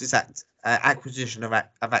announced its acquisition of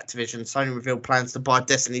Activision, Sony revealed plans to buy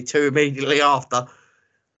Destiny 2 immediately after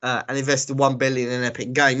and invested $1 billion in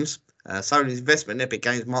Epic Games. Sony's investment in Epic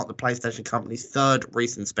Games marked the PlayStation company's third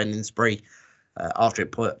recent spending spree after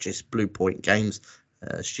it purchased Blue Point Games,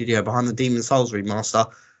 studio behind the Demon's Souls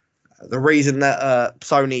remaster. The reason that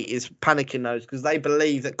Sony is panicking, though, is because they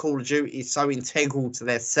believe that Call of Duty is so integral to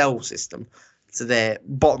their sell system, to their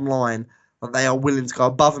bottom line, that they are willing to go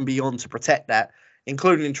above and beyond to protect that,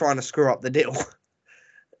 including trying to screw up the deal.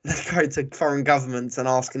 They go to foreign governments and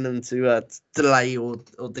asking them to delay or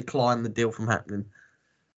decline the deal from happening.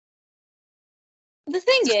 The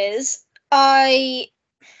thing is, I'm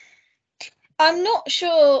not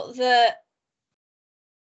sure that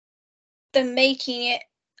they're making it.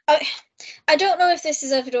 I don't know if this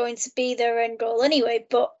is ever going to be their end goal anyway,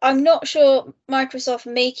 but I'm not sure Microsoft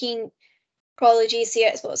making Call of Duty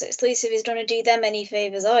Xbox exclusive is going to do them any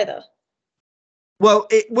favours either. Well,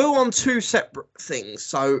 it will on two separate things.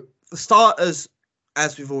 So, for starters,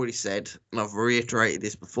 as we've already said, and I've reiterated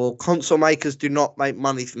this before, console makers do not make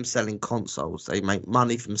money from selling consoles. They make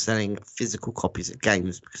money from selling physical copies of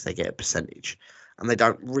games because they get a percentage. And they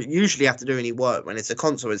don't usually have to do any work. When it's a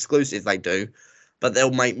console exclusive, they do. But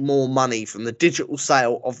they'll make more money from the digital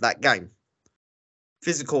sale of that game.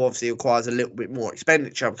 Physical obviously requires a little bit more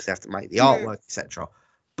expenditure because they have to make the artwork, etc.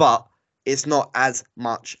 But it's not as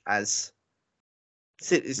much as...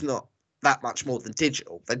 It's not that much more than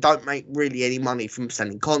digital. They don't make really any money from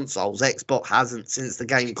selling consoles. Xbox hasn't since the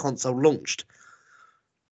game console launched.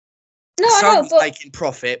 No, I know, but making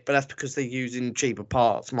profit, but that's because they're using cheaper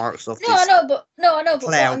parts. Microsoft I know, but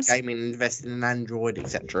cloud gaming, investing in Android,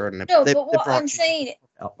 etc. And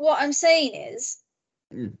what I'm saying is,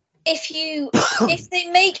 if they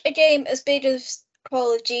make a game as big as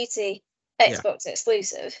Call of Duty Xbox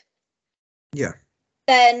exclusive,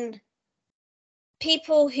 then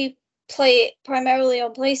people who play it primarily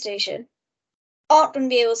on PlayStation aren't going to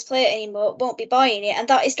be able to play it anymore, won't be buying it, and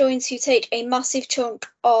that is going to take a massive chunk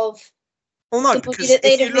of because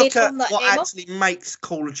if you look at what actually makes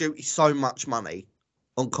Call of Duty so much money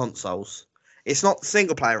on consoles, it's not the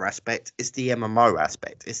single player aspect, it's the MMO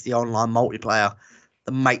aspect. It's the online multiplayer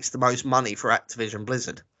that makes the most money for Activision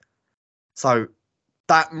Blizzard. So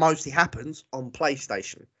that mostly happens on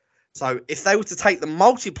PlayStation. So if they were to take the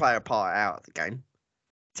multiplayer part out of the game,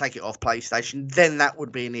 take it off PlayStation, then that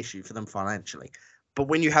would be an issue for them financially. But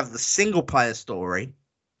when you have the single player story,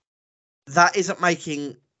 that isn't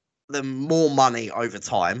making them more money over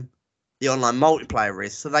time. The online multiplayer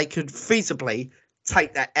is, so they could feasibly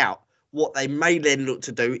take that out. What they may then look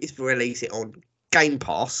to do is release it on Game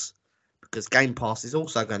Pass, because Game Pass is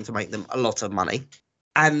also going to make them a lot of money.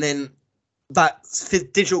 And then that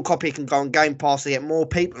digital copy can go on Game Pass to get more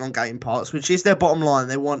people on Game Pass, which is their bottom line.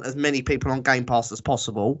 They want as many people on Game Pass as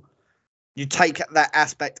possible. You take that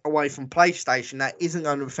aspect away from PlayStation, that isn't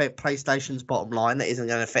going to affect PlayStation's bottom line. That isn't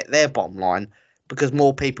going to affect their bottom line because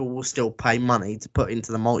more people will still pay money to put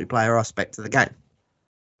into the multiplayer aspect of the game.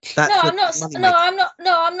 I'm not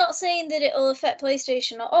saying that it'll affect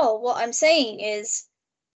PlayStation at all. What I'm saying is,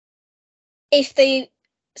 if you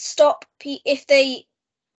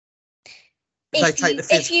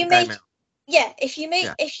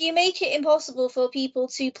make it impossible for people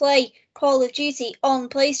to play Call of Duty on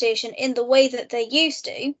PlayStation in the way that they used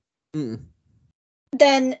to,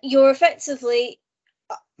 then you're effectively,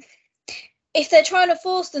 if they're trying to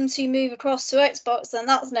force them to move across to Xbox, then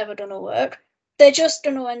that's never going to work. They're just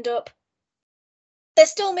going to end up, they're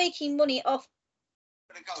still making money off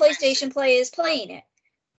PlayStation players playing it.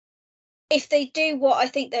 If they do what I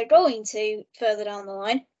think they're going to further down the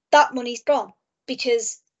line, that money's gone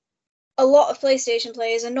because a lot of PlayStation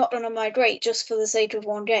players are not going to migrate just for the sake of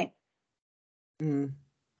one game.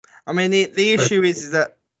 I mean, the issue is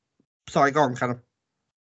that. Sorry, go on, Callum.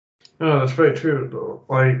 No, that's very true, though.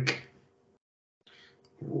 Like,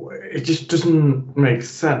 it just doesn't make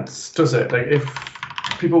sense, does it? Like, if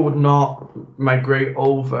people would not migrate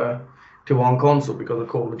over to one console because of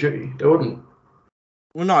Call of Duty, they wouldn't.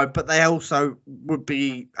 Well, no, but they also would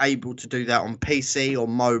be able to do that on PC or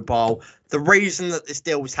mobile. The reason that this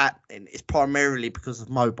deal is happening is primarily because of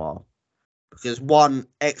mobile. Because one,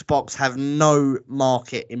 Xbox have no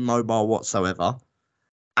market in mobile whatsoever.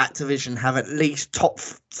 Activision have at least top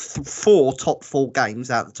four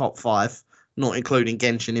games out of the top 5, not including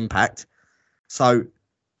Genshin Impact. So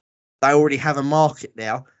they already have a market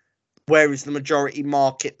now. Whereas the majority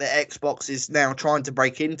market that Xbox is now trying to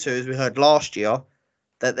break into, as we heard last year,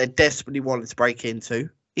 that they desperately wanted to break into,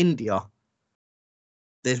 India.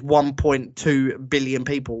 There's 1.2 billion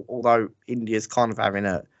people, although India's kind of having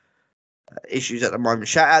issues at the moment.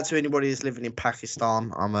 Shout out to anybody who's living in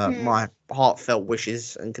Pakistan. My heartfelt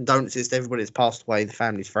wishes and condolences to everybody that's passed away, the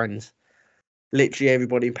families, friends. Literally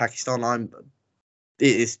everybody in Pakistan.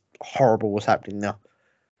 It is horrible what's happening now.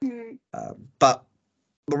 But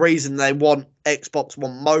the reason they want Xbox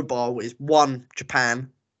One mobile is one,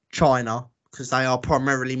 Japan, China, because they are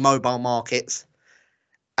primarily mobile markets,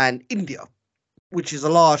 and India, which is a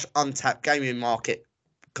large untapped gaming market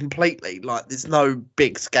completely. Like, there's no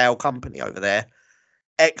big scale company over there.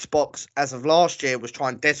 Xbox, as of last year, was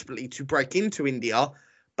trying desperately to break into India,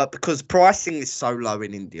 but because pricing is so low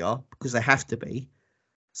in India, because they have to be.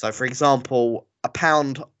 So, for example, a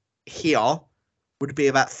pound here would be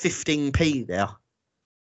about 15p there.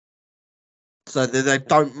 So they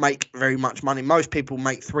don't make very much money. Most people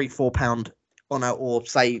make £3-4 on it, or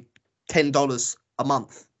say $10 a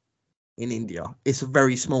month in India. It's a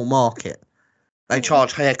very small market. They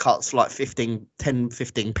charge haircuts like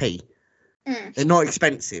 10-15p. They're not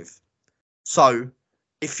expensive. So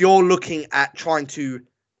if you're looking at trying to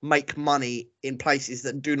make money in places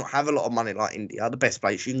that do not have a lot of money like India, the best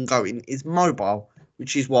place you can go in is mobile,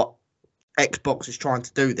 which is what Xbox is trying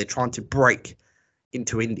to do. They're trying to break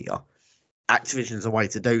into India. Activision's a way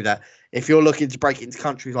to do that. If you're looking to break into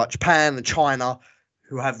countries like Japan and China,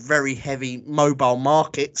 who have very heavy mobile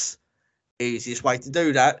markets, easiest way to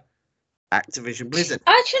do that, Activision Blizzard.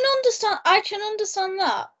 I can understand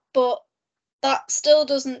that, but that still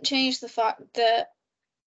doesn't change the fact that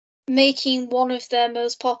making one of their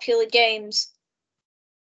most popular games,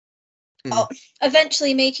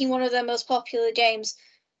 eventually making one of their most popular games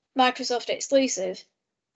Microsoft exclusive,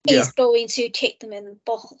 is going to kick them in the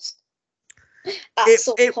balls.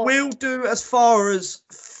 It will do as far as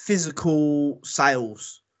physical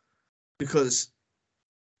sales, because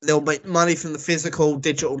they'll make money from the physical.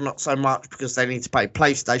 Digital, not so much, because they need to pay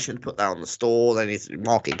PlayStation to put that on the store. They need to do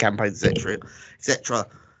marketing campaigns, etc., etc.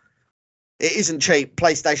 It isn't cheap.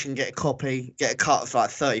 PlayStation get a cut of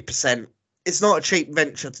like 30%. It's not a cheap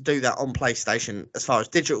venture to do that on PlayStation. As far as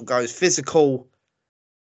digital goes, physical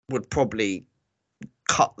would probably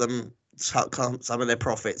cut some of their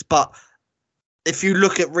profits. But if you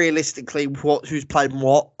look at realistically who's playing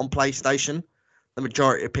what on PlayStation, the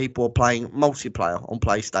majority of people are playing multiplayer on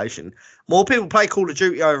PlayStation. More people play Call of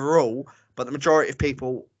Duty overall, but the majority of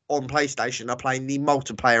people on PlayStation are playing the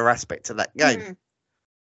multiplayer aspect of that game.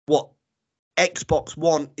 What Xbox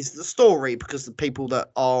want is the story, because the people that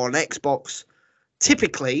are on Xbox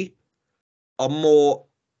typically are more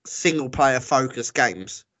single player focused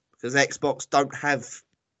games, because Xbox don't have,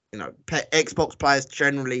 Xbox players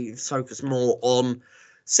generally focus more on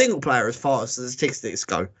single player as far as the statistics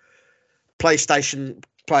go. PlayStation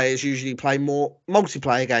players usually play more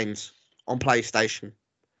multiplayer games on PlayStation.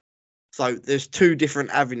 So there's two different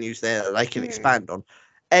avenues there that they can expand on.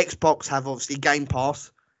 Xbox have obviously Game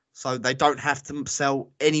Pass, so they don't have to sell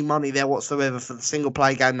any money there whatsoever for the single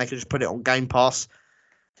player game. They can just put it on Game Pass.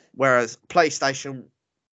 Whereas PlayStation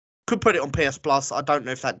could put it on PS Plus. I don't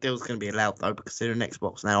know if that deal's going to be allowed though, because they're an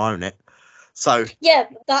Xbox now own it. So yeah,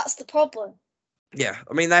 that's the problem. Yeah,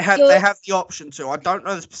 I mean they have the option to. I don't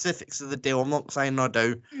know the specifics of the deal. I'm not saying I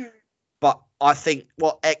do, but I think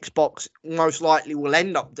what Xbox most likely will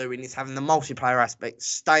end up doing is having the multiplayer aspect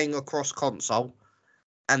staying across console,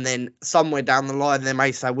 and then somewhere down the line they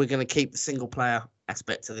may say we're going to keep the single player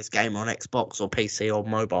aspect of this game on Xbox or PC or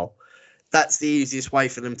mobile. That's the easiest way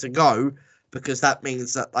for them to go, because that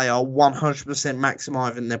means that they are 100%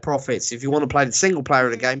 maximising their profits. If you want to play the single player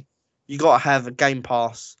of the game, you got to have a Game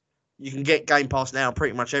Pass. You can get Game Pass now,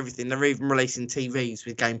 pretty much everything. They're even releasing TVs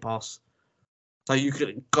with Game Pass. So you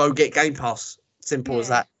could go get Game Pass. Simple as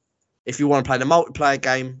that. If you want to play the multiplayer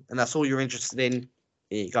game and that's all you're interested in,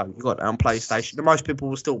 here you go. You got it on PlayStation. And most people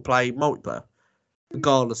will still play multiplayer,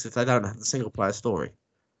 regardless if they don't have the single player story.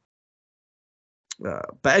 But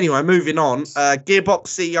anyway, moving on. Gearbox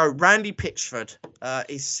CEO Randy Pitchford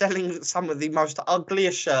is selling some of the most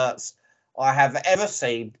ugliest shirts I have ever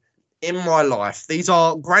seen in my life. These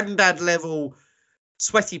are granddad level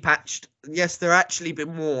sweaty patched. Yes, they're actually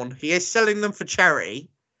been worn. He is selling them for charity.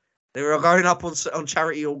 They are going up on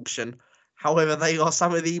charity auction. However, they are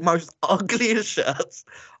some of the most ugliest shirts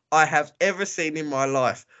I have ever seen in my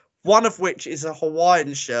life. One of which is a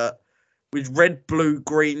Hawaiian shirt with red, blue,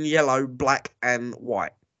 green, yellow, black, and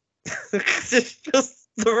white. It's just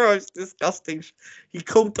the most disgusting. He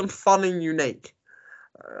called them fun and unique.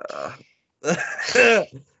 They're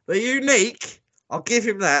unique. I'll give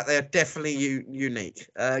him that. They're definitely unique.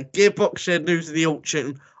 Gearbox shared news of the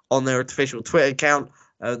auction on their official Twitter account.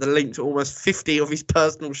 The link to almost 50 of his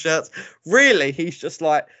personal shirts. Really, he's just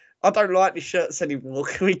like, I don't like these shirts anymore.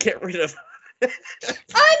 Can we get rid of them?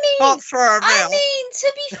 Can't throw them out.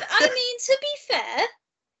 To be fair,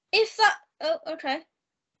 if that. Oh, okay.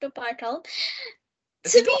 Goodbye, Colin.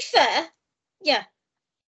 To be fair, yeah.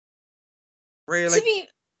 Really?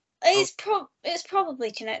 It's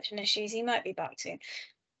probably connection issues. He might be back soon.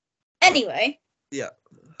 Anyway. Yeah.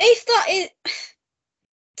 If that is.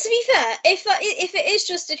 To be fair, if it is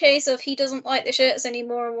just a case of he doesn't like the shirts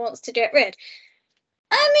anymore and wants to get rid,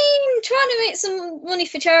 I mean, trying to make some money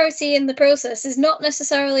for charity in the process is not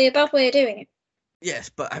necessarily a bad way of doing it. Yes,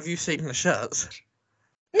 but have you seen the shirts?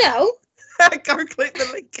 No. Go click the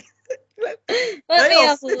link. Let me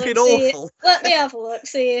have a look. Let me have a look.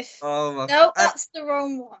 See if. Oh my. No, that's the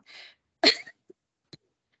wrong one.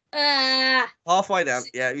 Halfway down.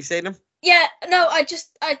 Yeah, have you seen them? Yeah. No, I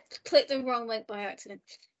clicked the wrong link by accident.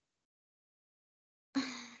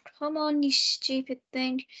 Come on, you stupid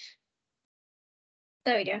thing.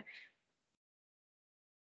 There we go.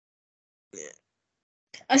 Yeah.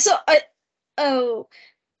 Oh.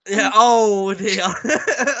 Yeah. Oh dear.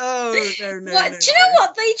 Oh no. What? Do you know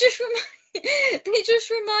what? They just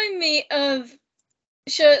remind me of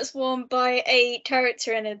shirts worn by a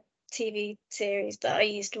character in a TV series that I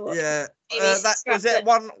used to watch. Yeah. That was it.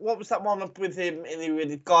 What was that one with him?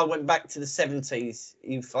 The guy went back to the 70s.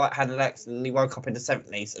 He had an accident and he woke up in the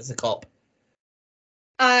 70s as a cop.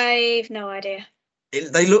 I've no idea.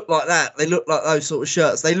 They look like that. They look like those sort of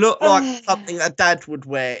shirts. They look like something a dad would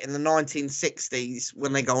wear in the 1960s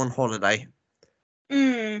when they go on holiday.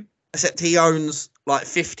 Except he owns like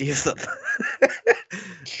 50 of them.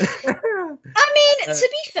 I mean, to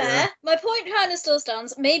be fair, my point kind of still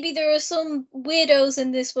stands. Maybe there are some weirdos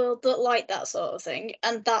in this world that like that sort of thing,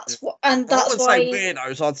 and that's why. I wouldn't say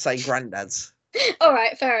weirdos. I'd say granddads. All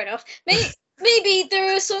right, fair enough. Maybe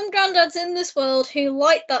there are some granddads in this world who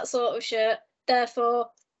like that sort of shirt. Therefore,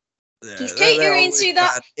 he's catering to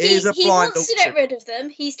that. He wants to get rid of them.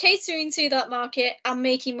 He's catering to that market and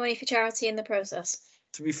making money for charity in the process.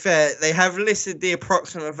 To be fair, they have listed the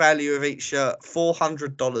approximate value of each shirt,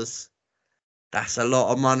 $400. That's a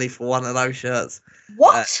lot of money for one of those shirts.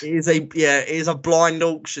 What? It is a blind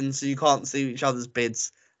auction, so you can't see each other's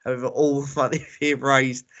bids. However, all the money here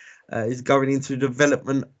raised is going into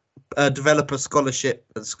developer scholarship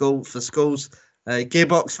at for schools.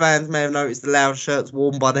 Gearbox fans may have noticed the loud shirts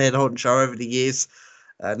worn by the head honcho over the years.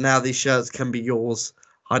 Now these shirts can be yours.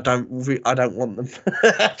 I don't want them.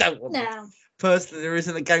 I don't want them. Personally, there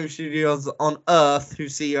isn't a game studio on Earth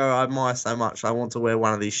whose CEO I admire so much. I want to wear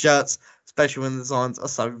one of these shirts, especially when the designs are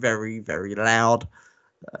so very, very loud.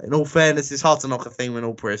 In all fairness, it's hard to knock a thing when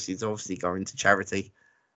all proceeds obviously go into charity.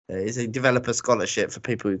 It's a developer scholarship for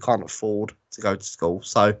people who can't afford to go to school.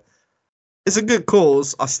 So it's a good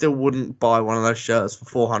cause. I still wouldn't buy one of those shirts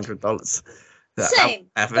for $400.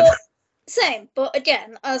 Same. But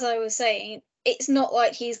again, as I was saying, it's not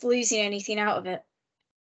like he's losing anything out of it.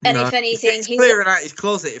 And if anything, he's clearing out his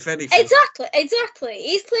closet, if anything. Exactly.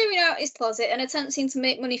 He's clearing out his closet and attempting to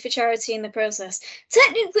make money for charity in the process.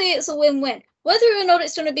 Technically, it's a win-win. Whether or not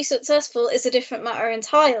it's going to be successful is a different matter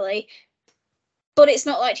entirely. But it's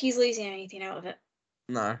not like he's losing anything out of it.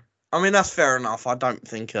 No. I mean, that's fair enough. I don't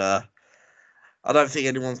think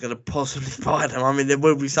anyone's going to possibly buy them. I mean, there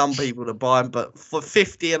will be some people that buy them, but for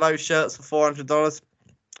 50 of those shirts for $400,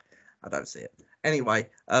 I don't see it. Anyway,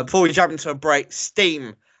 before we jump into a break,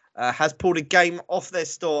 Steam has pulled a game off their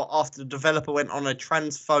store after the developer went on a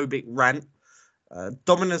transphobic rant.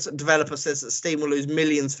 Dominus developer says that Steam will lose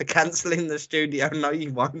millions for cancelling the studio. No,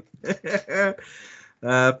 you won't.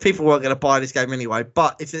 People weren't going to buy this game anyway.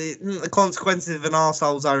 But if it isn't the consequences of an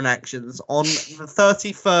arsehole's own actions, on the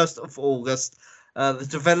 31st of August, the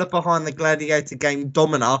developer behind the Gladiator game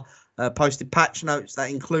Domina posted patch notes that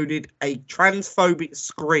included a transphobic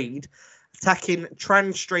screed attacking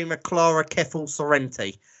trans streamer Clara Keffel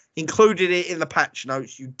Sorrenti. Included it in the patch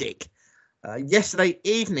notes, you dick. Yesterday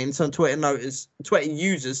evening, some Twitter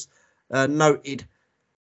users noted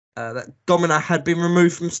that Domina had been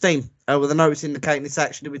removed from Steam, with a notice indicating this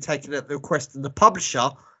action had been taken at the request of the publisher.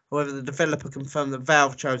 However, the developer confirmed that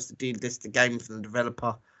Valve chose to delist the game from the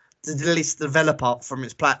developer from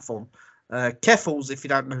its platform. Keffels, if you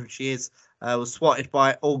don't know who she is, was swatted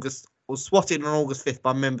on August 5th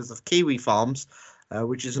by members of Kiwi Farms,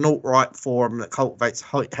 which is an alt-right forum that cultivates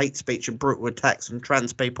hate speech and brutal attacks on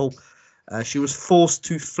trans people. She was forced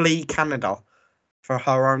to flee Canada for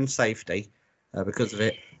her own safety because of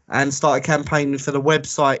it, and started campaigning for the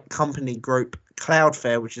website company group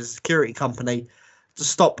Cloudflare, which is a security company, to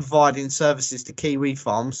stop providing services to Kiwi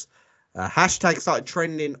Farms. Hashtag started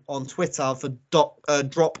trending on Twitter for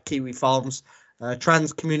drop Kiwi Farms.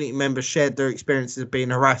 Trans community members shared their experiences of being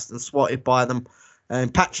harassed and swatted by them. In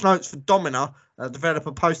patch notes for Domina, the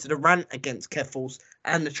developer posted a rant against Keffels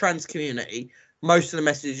and the trans community. Most of the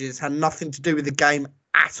messages had nothing to do with the game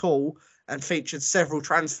at all and featured several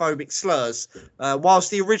transphobic slurs. Whilst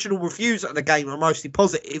the original reviews of the game are mostly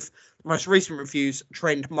positive, the most recent reviews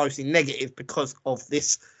trend mostly negative because of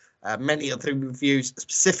this. Many of the reviews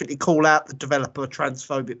specifically call out the developer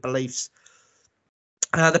transphobic beliefs.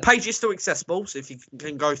 The page is still accessible, so if you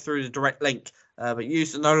can go through the direct link, but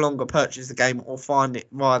users no longer purchase the game or find it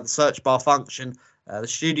via the search bar function. The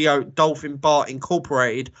studio Dolphin Bar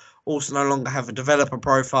Incorporated also no longer have a developer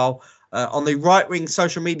profile. On the right-wing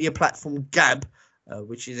social media platform Gab,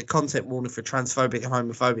 which is a content warning for transphobic and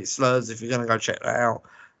homophobic slurs, if you're going to go check that out.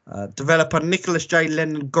 Developer Nicholas J.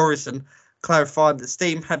 Lennon-Gorrison clarified that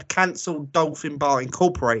Steam had cancelled Dolphin Bar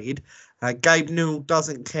Incorporated. Gabe Newell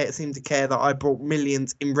doesn't seem to care that I brought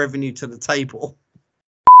millions in revenue to the table.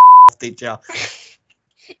 Did ya?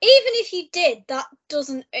 Even if you did, that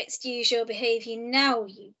doesn't excuse your behaviour now.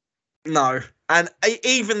 No, and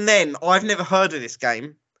even then, I've never heard of this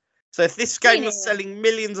game. So if this game was selling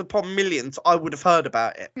millions upon millions, I would have heard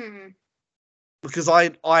about it. Because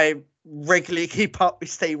I regularly keep up with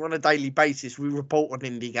Steam on a daily basis. We report on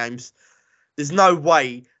indie games. There's no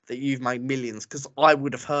way that you've made millions, because I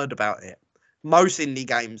would have heard about it. Most indie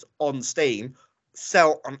games on Steam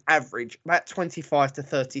sell on average about 25 to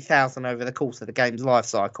 30,000 over the course of the game's life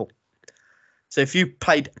cycle. So if you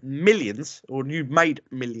paid millions, or you made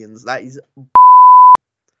millions, that is...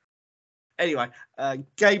 Anyway,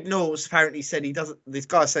 Gabe Newell apparently said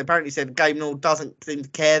apparently said Gabe Newell doesn't seem to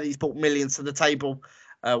care that he's brought millions to the table,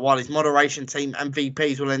 while his moderation team and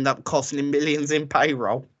VPs will end up costing him millions in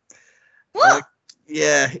payroll. What?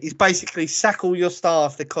 Yeah, he's basically sack all your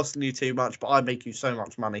staff, they're costing you too much, but I make you so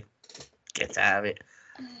much money. Get out of it.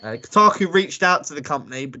 Kotaku reached out to the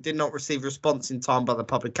company, but did not receive a response in time by the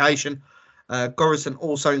publication. Gorrison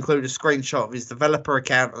also included a screenshot of his developer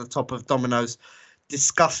account at the top of Domino's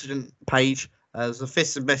discussion page. There's a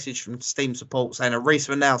official message from Steam support saying a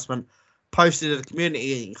recent announcement posted at the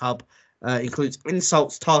community hub includes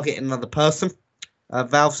insults targeting another person.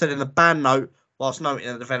 Valve said in a ban note, whilst noting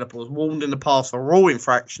that the developer was warned in the past for all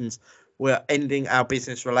infractions, we're ending our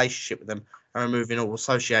business relationship with them and removing all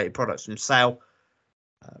associated products from sale.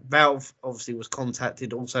 Valve obviously was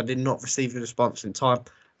contacted, also did not receive a response in time.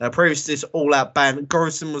 Previous to this all-out ban,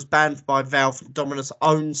 Gorrison was banned by Valve from Domino's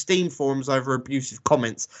own Steam forums over abusive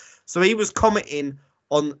comments. So he was commenting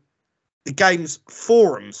on the game's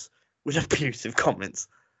forums with abusive comments.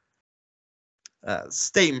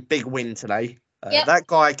 Steam, big win today. Yep. That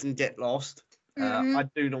guy can get lost. I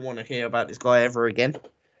do not want to hear about this guy ever again.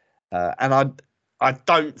 And I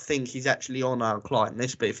don't think he's actually on our client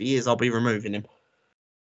list, but if he is, I'll be removing him.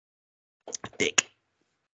 Dick.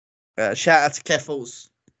 Shout out to Keffels.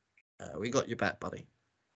 We got your back, buddy.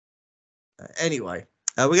 Anyway,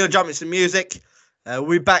 we're going to jump into some music. We'll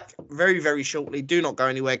be back very, very shortly. Do not go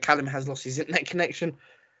anywhere. Callum has lost his internet connection.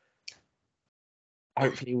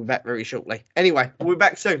 Hopefully we'll be back very shortly. Anyway, we'll be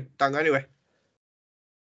back soon. Don't go anywhere.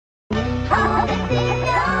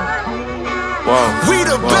 Whoa. We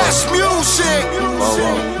the best music.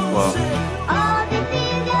 Whoa.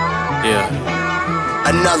 Yeah.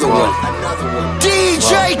 Another one.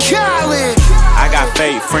 DJ Khaled. I got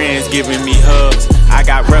fake friends giving me hugs. I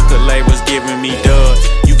got record labels giving me dubs.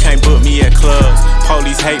 You can't book me at clubs.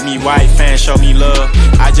 Police hate me, white fans show me love.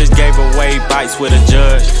 I just gave away bites with a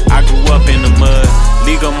judge. I grew up in the mud.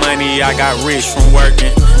 Legal money, I got rich from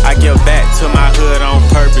working. I give back to my hood on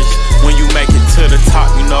purpose. When you make it to the top,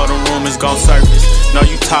 you know the rumors gon' surface. Know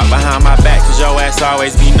you talk behind my back, cause your ass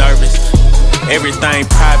always be nervous. Everything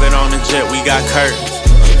private on the jet, we got curtains.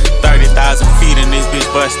 30,000 feet in this bitch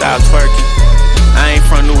bust out twerking. I ain't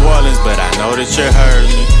from New Orleans, but I know that you heard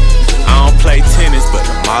me. I don't play tennis, but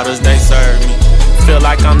the models, they serve me. Feel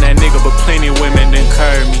like I'm that nigga, but plenty women done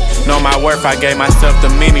curve me. Know my worth, I gave myself to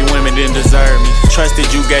many women didn't deserve me. Trusted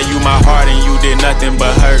you, gave you my heart, and you did nothing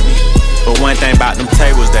but hurt me. But one thing about them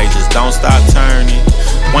tables, they just don't stop turning.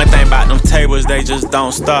 One thing about them tables, they just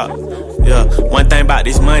don't stop. Yeah, one thing about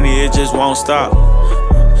this money, it just won't stop.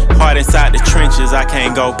 Heart inside the trenches, I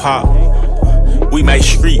can't go pop. We make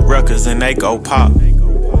street records and they go pop.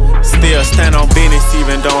 Still stand on business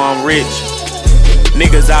even though I'm rich.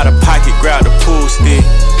 Niggas out of pocket, grab the pool stick.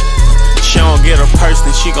 She don't get a purse,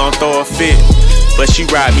 then she gon' throw a fit. But she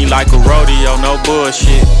ride me like a rodeo, no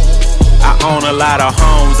bullshit. I own a lot of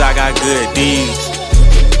homes, I got good deeds.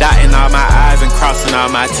 Dotting all my I's and crossing all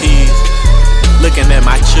my T's. Looking at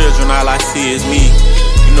my children, all I see is me.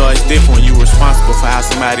 You know it's different when you responsible for how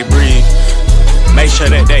somebody breathes. Make sure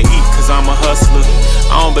that they eat, cause I'm a hustler.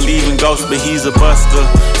 I don't believe in ghosts, but he's a buster.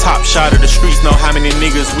 Top shot of the streets, know how many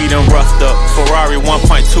niggas we done roughed up. Ferrari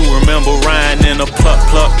 1.2, remember Ryan in a pluck.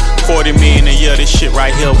 40 million a year, this shit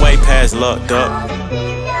right here way past lucked up.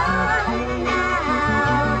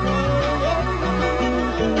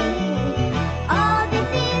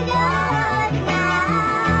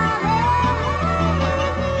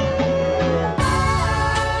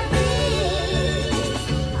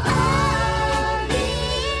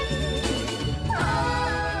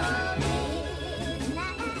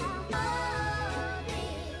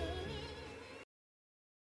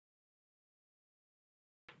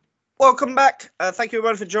 Welcome back. Thank you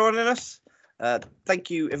everybody for joining us. Thank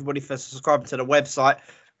you everybody for subscribing to the website.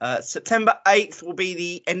 September 8th will be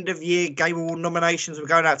the end of year Game Award nominations. We're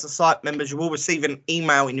going out to site members. You will receive an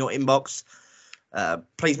email in your inbox.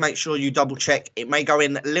 Please make sure you double check. It may go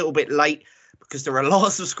in a little bit late because there are a lot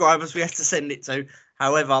of subscribers we have to send it to.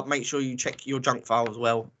 However, make sure you check your junk file as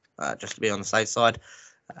well, just to be on the safe side.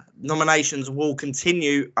 Nominations will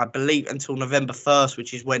continue, I believe, until November 1st,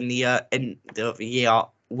 which is when the end of the year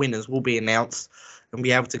winners will be announced and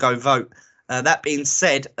be able to go vote. That being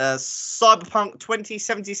said, Cyberpunk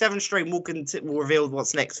 2077 stream will reveal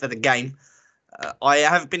what's next for the game. I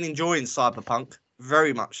have been enjoying Cyberpunk,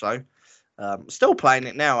 very much so. Still playing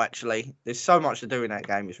it now, actually. There's so much to do in that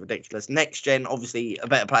game, it's ridiculous. Next gen, obviously a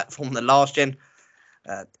better platform than last gen.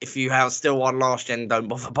 If you have still on last gen, don't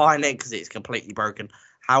bother buying it because it's completely broken.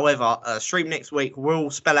 However, stream next week will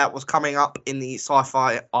spell out what's coming up in the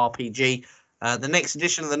sci-fi RPG. The next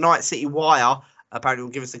edition of the Night City Wire apparently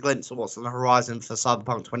will give us a glimpse of what's on the horizon for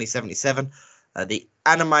Cyberpunk 2077. The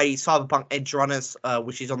anime Cyberpunk Edge Runners,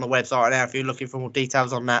 which is on the website right now. If you're looking for more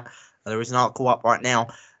details on that, there is an article up right now.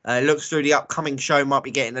 It looks through the upcoming show might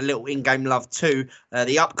be getting a little in-game love too.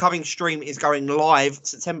 The upcoming stream is going live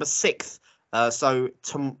September 6th. So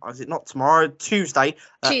is it not tomorrow? Tuesday.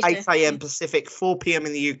 8 a.m. Pacific, 4 p.m.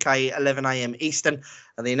 in the UK, 11 a.m. Eastern.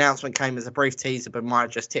 And the announcement came as a brief teaser, but might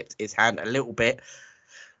have just tipped his hand a little bit.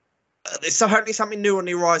 There's certainly something new on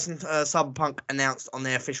the horizon. Cyberpunk announced on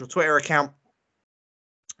their official Twitter account.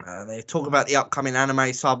 They talk about the upcoming anime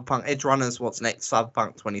Cyberpunk Edge Runners. What's next?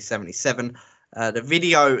 Cyberpunk 2077. The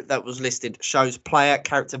video that was listed shows player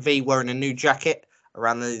character V wearing a new jacket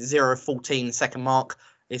around the 0:14 second mark.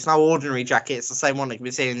 It's no ordinary jacket. It's the same one that can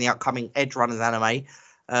be seen in the upcoming Edge Runners anime.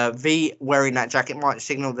 V wearing that jacket might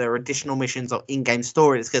signal there are additional missions or in-game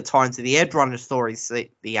story that's going to tie into the Edge Runners stories,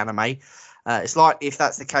 the anime. It's likely if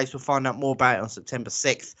that's the case, we'll find out more about it on September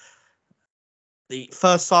 6th. The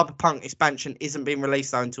first Cyberpunk expansion isn't being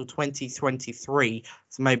released though until 2023,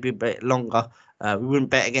 so maybe a bit longer. We wouldn't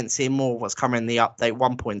bet against seeing more of what's coming in the update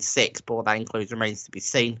 1.6, but what that includes remains to be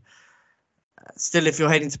seen. Still, if you're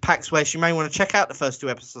heading to PAX West, you may want to check out the first 2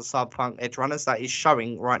 episodes of Cyberpunk Edge Runners. That is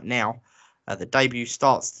showing right now. The debut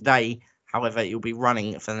starts today. However, it will be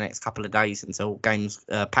running for the next couple of days until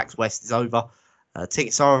PAX West is over.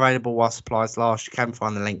 Tickets are available while supplies last. You can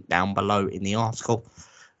find the link down below in the article.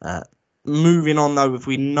 Moving on, though, if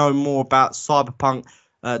we know more about Cyberpunk.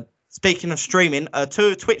 Speaking of streaming, 2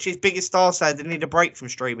 of Twitch's biggest stars said they need a break from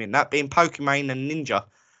streaming, that being Pokimane and Ninja,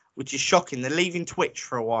 which is shocking. They're leaving Twitch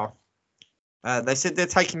for a while. They said they're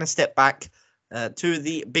taking a step back. 2 of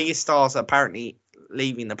the biggest stars are apparently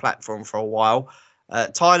leaving the platform for a while.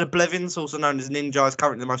 Tyler Blevins, also known as Ninja, is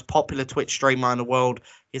currently the most popular Twitch streamer in the world.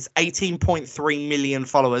 He has 18.3 million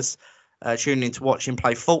followers tuning in to watch him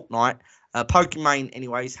play Fortnite. Pokimane,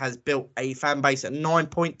 anyways, has built a fan base at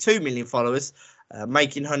 9.2 million followers,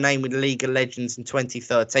 making her name with League of Legends in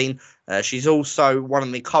 2013. She's also one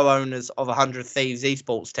of the co-owners of 100 Thieves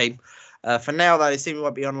esports team. For now, though, they seem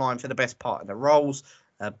to be online for the best part of their roles.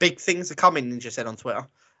 Big things are coming, Ninja said on Twitter.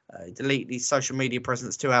 Delete his social media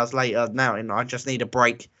presence 2 hours later now, and I just need a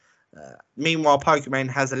break. Meanwhile, Pokimane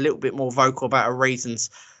has a little bit more vocal about her reasons.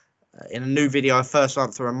 In a new video, I first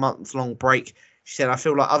went through a month-long break. She said, I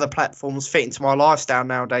feel like other platforms fit into my lifestyle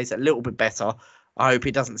nowadays a little bit better. I hope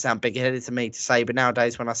it doesn't sound big-headed to me to say, but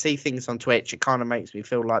nowadays when I see things on Twitch, it kind of makes me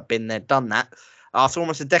feel like been there, done that. After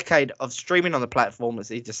almost a decade of streaming on the platform,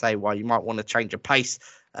 it's easy to say, well, you might want to change your pace.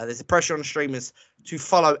 There's a pressure on streamers to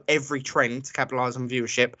follow every trend to capitalise on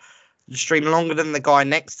viewership. You stream longer than the guy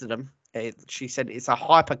next to them. She said it's a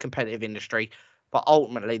hyper-competitive industry. But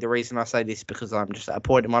ultimately, the reason I say this is because I'm just at a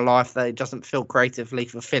point in my life that it doesn't feel creatively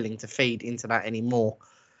fulfilling to feed into that anymore.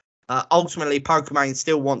 Ultimately, Pokimane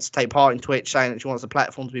still wants to take part in Twitch, saying that she wants the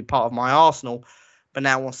platform to be part of my arsenal, but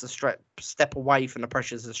now wants to step away from the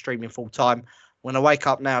pressures of streaming full-time. When I wake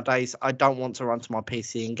up nowadays, I don't want to run to my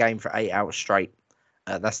PC and game for 8 hours straight.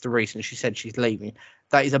 That's the reason she said she's leaving.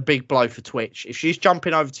 That is a big blow for Twitch. If she's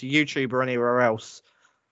jumping over to YouTube or anywhere else,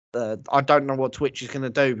 I don't know what Twitch is going to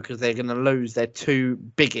do, because they're going to lose their two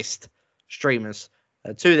biggest streamers.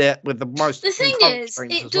 With the most. The thing is,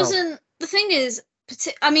 it doesn't. Well. The thing is,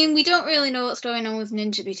 I mean, we don't really know what's going on with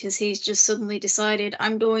Ninja, because he's just suddenly decided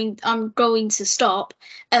I'm going to stop,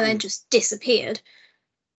 and then just disappeared.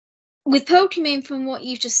 With Pokimane, from what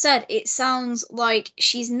you've just said, it sounds like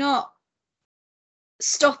she's not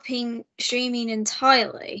stopping streaming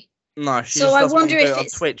entirely. No, she just doesn't want to do it on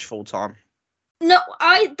Twitch full time. No,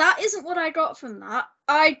 that isn't what I got from that.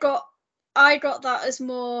 I got that as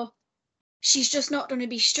more, she's just not going to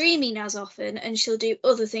be streaming as often, and she'll do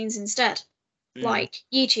other things instead, like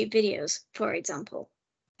YouTube videos, for example.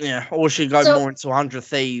 Yeah, or she'll go more into 100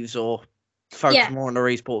 Thieves, or focus more on her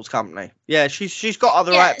esports company. Yeah, she's got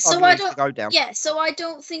other avenues to go down. Yeah, so I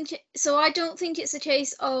don't think it's a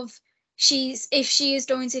case of if she is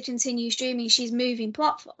going to continue streaming, she's moving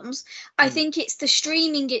platforms. I think it's the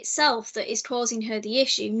streaming itself that is causing her the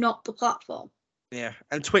issue, not the platform. Yeah,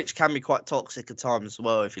 and Twitch can be quite toxic at times as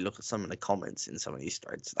well. If you look at some of the comments in some of these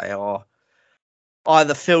threads, they are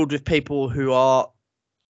either filled with people who are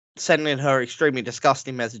sending her extremely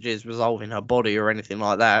disgusting messages, resolving her body or anything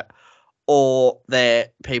like that, or they're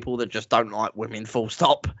people that just don't like women, full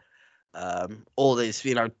stop. All these,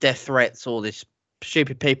 death threats, all this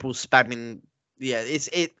stupid people spamming. Yeah,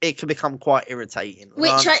 it can become quite irritating.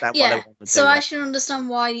 I can understand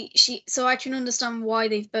why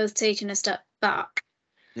they've both taken a step back.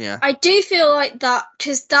 Yeah, I do feel like that,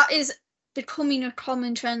 because that is becoming a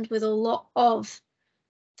common trend with a lot of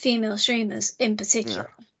female streamers in particular.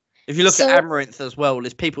 Yeah. If you look at Amaranth as well,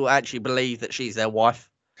 there's people who actually believe that she's their wife.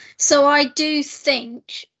 So I do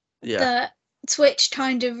think that Twitch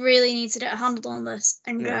kind of really needs to get a handle on this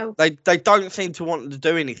and go. They don't seem to want to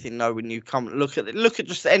do anything though. When you come look at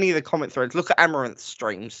just any of the comment threads, look at Amaranth's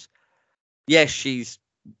streams. Yes, she's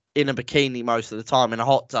in a bikini most of the time in a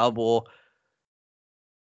hot tub, or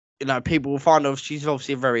people will find out she's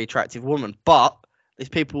obviously a very attractive woman, but there's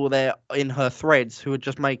people there in her threads who are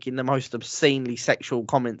just making the most obscenely sexual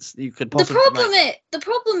comments you could possibly make. The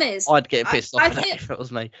problem is, I'd get pissed off if it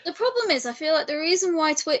was me. The problem is, I feel like the reason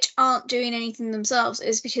why Twitch aren't doing anything themselves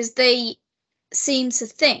is because they seem to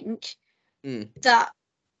think that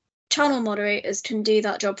channel moderators can do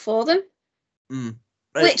that job for them.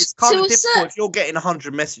 Which it's kind of difficult. If you're getting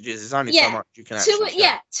 100 messages, there's only so much you can actually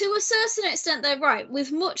say. To a certain extent, they're right.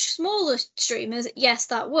 With much smaller streamers, yes,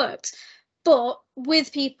 that works. But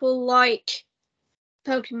with people like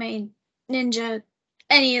Pokimane, Ninja,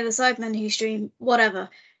 any of the Sidemen who stream, whatever,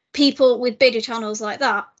 people with bigger channels like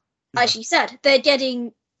that, as you said, they're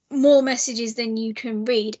getting more messages than you can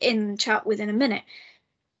read in chat within a minute.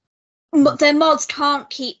 But their mods can't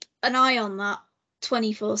keep an eye on that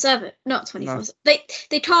 24/7. Not 24/7.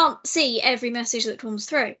 They can't see every message that comes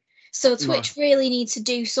through. So Twitch really needs to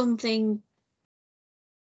do something.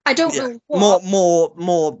 I don't know what.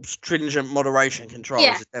 More stringent moderation controls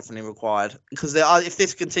is definitely required, because if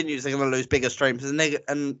this continues, they're going to lose bigger streamers,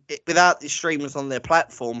 and without these streamers on their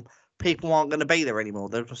platform, people aren't going to be there anymore.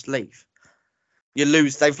 They'll just leave.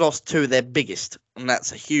 They've lost two of their biggest, and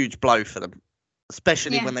that's a huge blow for them,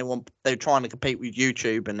 especially when they're trying to compete with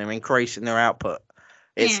YouTube and they're increasing their output.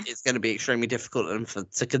 It's going to be extremely difficult for them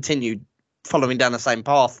to continue following down the same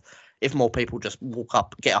path if more people just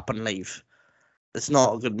get up and leave. It's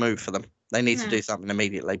not a good move for them. They need to do something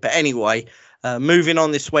immediately. But anyway, moving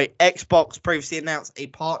on this week, Xbox previously announced a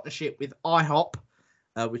partnership with IHOP,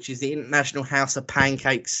 which is the International House of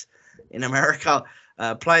Pancakes in America.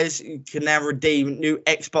 Players can now redeem new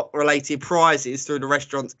Xbox-related prizes through the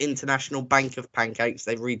restaurant's International Bank of Pancakes.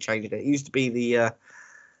 They've rechanged it. It used to be the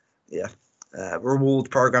reward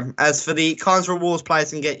program. As for the kinds of rewards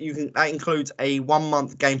players can get, that includes a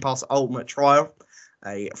 1-month Game Pass Ultimate trial,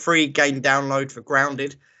 a free game download for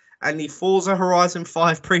Grounded, and the Forza Horizon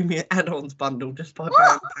 5 Premium Add-ons bundle just by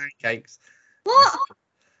buying pancakes. What?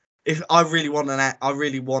 If I really want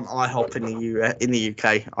IHOP in the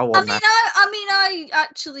UK. I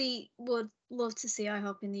actually would love to see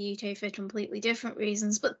IHOP in the UK for completely different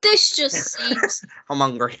reasons, but this just seems. I'm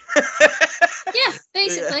hungry. Yeah,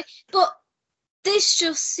 basically. Yeah. But this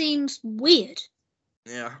just seems weird.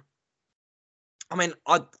 Yeah. I mean,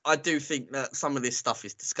 I do think that some of this stuff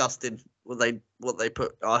is disgusting. What they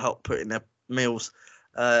put IHOP put in their meals.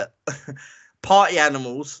 Party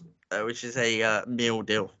Animals, which is a meal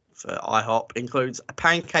deal for IHOP, includes a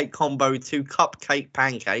pancake combo with 2 cupcake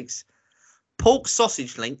pancakes, pork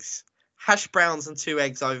sausage links, hash browns, and 2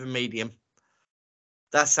 eggs over medium.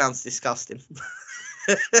 That sounds disgusting.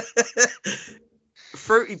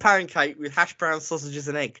 Fruity pancake with hash brown, sausages,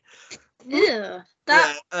 and egg. Yeah,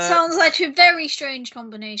 that sounds like a very strange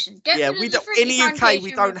combination. We don't in the UK.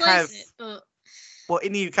 We don't have. Well,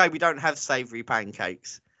 in the UK, we don't have savoury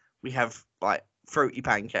pancakes. We have like fruity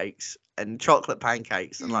pancakes and chocolate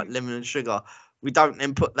pancakes and like lemon and sugar. We don't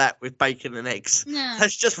then put that with bacon and eggs. No.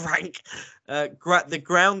 That's just rank. The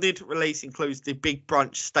Grounded release includes the Big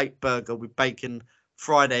Brunch steak burger with bacon,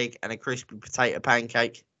 fried egg, and a crispy potato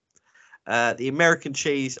pancake. The American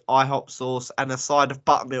cheese, IHOP sauce, and a side of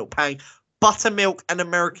buttermilk and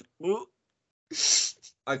American.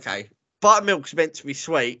 Okay, buttermilk's meant to be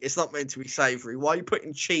sweet. It's not meant to be savoury. Why are you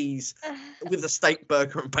putting cheese with a steak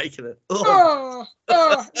burger and bacon in it? No.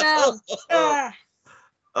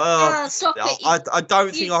 Stop it. I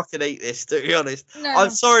don't think I can eat this, to be honest. No.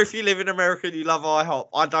 I'm sorry if you live in America and you love IHOP.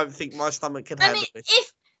 I don't think my stomach can handle it.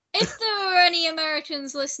 If there are any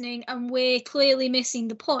Americans listening and we're clearly missing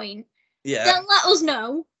the point, then let us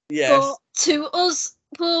know. Yes. But to us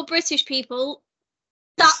poor British people,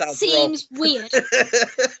 that seems weird.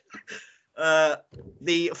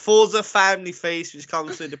 The Forza Family Feast, which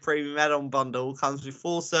comes with the premium add-on bundle, comes with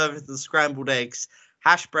 4 servings of scrambled eggs,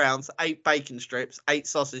 hash browns, 8 bacon strips, 8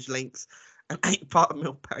 sausage links, and 8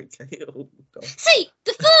 buttermilk pancakes. Oh, see,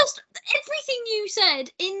 everything you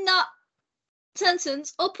said in that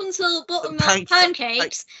sentence up until buttermilk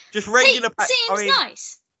pancakes, just regular seems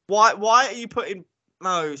nice. Why are you putting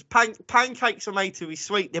those pancakes are made to be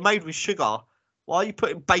sweet? They're made with sugar. Why are you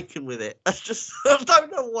putting bacon with it? That's just I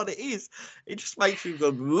don't know what it is. It just makes you go.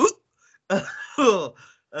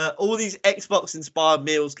 All these Xbox inspired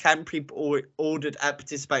meals can be ordered at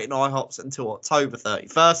participating IHOPs until October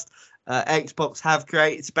 31st. Xbox have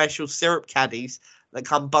created special syrup caddies that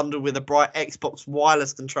come bundled with a bright Xbox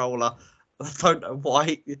wireless controller. I don't know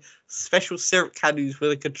why. Special syrup caddies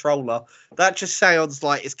with a controller. That just sounds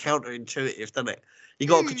like it's counterintuitive, doesn't it? You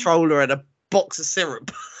got a controller and a box of syrup.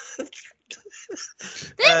 Then,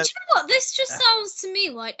 do you know what? This just sounds to me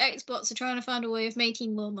like Xbox are trying to find a way of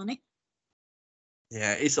making more money.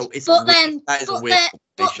 Yeah, But then,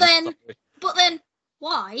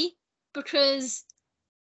 why? Because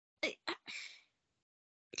it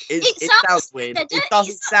sounds weird. It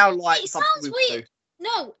doesn't sound like something we do.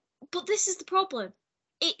 No, but this is the problem.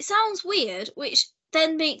 It sounds weird, which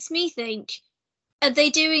then makes me think: are they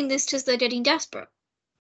doing this because they're getting desperate?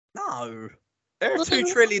 No, they're a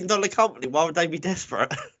 $2 trillion company. Why would they be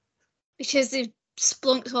desperate? Because they've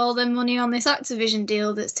splunked all their money on this Activision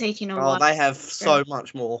deal that's taking a while. Oh, they have so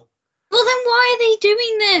much more. Well, then why are they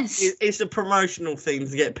doing this? It's a promotional thing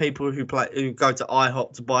to get people who go to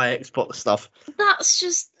IHOP to buy Xbox stuff. That's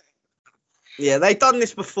just. Yeah, they've done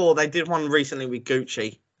this before. They did one recently with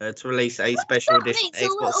Gucci to release a special edition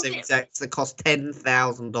Xbox Series X that cost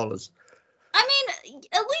 $10,000. I mean,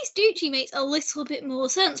 at least Gucci makes a little bit more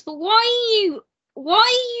sense. But why are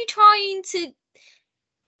you trying to?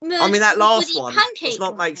 I mean, that last one does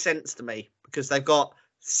not make sense to me because they've got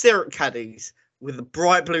syrup caddies with a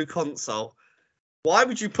bright blue console. Why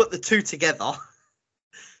would you put the two together?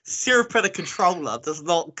 Syrup and a controller does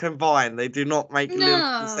not combine. They do not make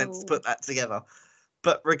little sense to put that together.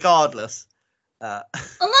 But regardless,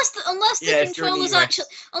 unless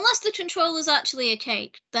the controller's actually a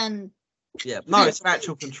cake, then no, it's an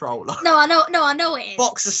actual controller. No, I know it is.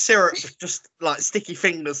 Box of syrup, just like sticky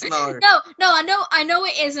fingers. No, I know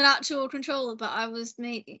it is an actual controller, but I was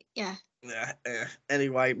maybe Yeah.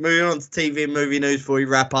 Anyway, moving on to TV and movie news before we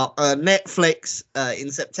wrap up. Netflix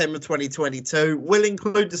in September 2022 will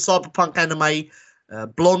include the cyberpunk anime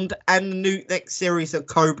Blonde and the new next series of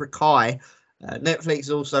Cobra Kai.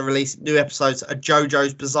 Netflix also released new episodes of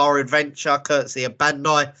JoJo's Bizarre Adventure, courtesy of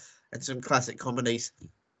Bandai, and some classic comedies.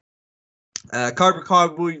 Cobra Kai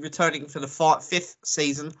will be returning for the fifth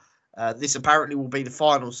season. This apparently will be the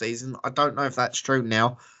final season. I don't know if that's true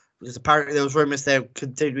now, because apparently there was rumours they're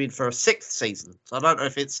continuing for a sixth season. So I don't know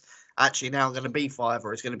if it's actually now going to be 5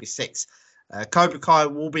 or it's going to be 6. Cobra Kai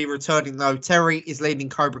will be returning, though. Terry is leading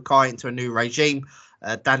Cobra Kai into a new regime.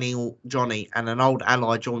 Daniel, Johnny, and an old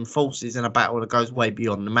ally join forces in a battle that goes way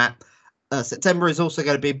beyond the map. September is also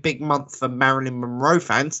going to be a big month for Marilyn Monroe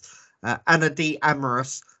fans. Anna de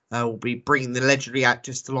Armas will be bringing the legendary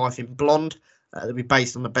actress to life in Blonde. It'll be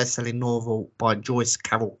based on the best-selling novel by Joyce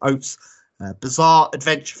Carol Oates. Bizarre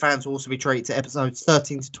Adventure fans will also be treated to episodes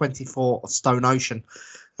 13 to 24 of Stone Ocean,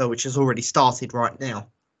 which has already started right now.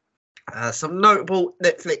 Some notable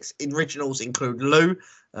Netflix originals include Lou,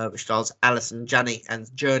 which stars Alison Janney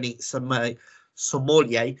and Journey Smollett.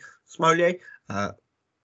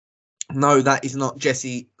 No, that is not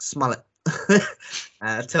Jesse Smollett.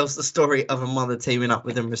 Tells the story of a mother teaming up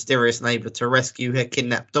with a mysterious neighbour to rescue her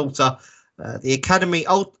kidnapped daughter.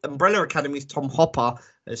 The Umbrella Academy's Tom Hopper,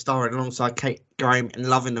 starring alongside Kate Graham in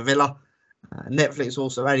Love in the Villa. Netflix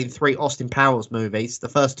also adding 3 Austin Powers movies, the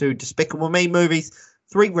first 2 Despicable Me movies,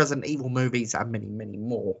 3 Resident Evil movies, and many, many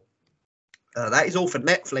more. That is all for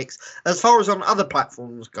Netflix. As far as on other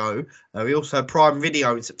platforms go, we also have Prime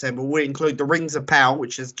Video in September. We include The Rings of Power,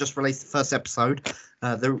 which has just released the first episode,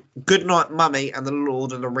 The Goodnight Mummy, and the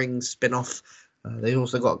Lord of the Rings spin-off. They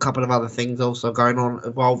also got a couple of other things also going on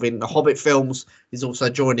involving the Hobbit films. Is also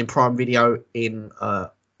joining Prime Video in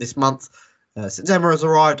this month. September has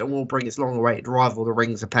arrived and will bring its long-awaited rival, The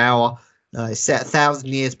Rings of Power. It's set 1,000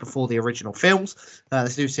 years before the original films.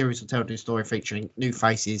 This new series will tell a new story featuring new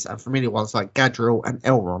faces and familiar ones like Gadriel and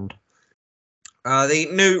Elrond. The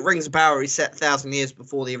new Rings of Power is set 1,000 years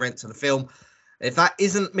before the events of the film. If that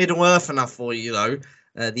isn't Middle-earth enough for you, though,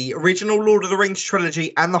 the original Lord of the Rings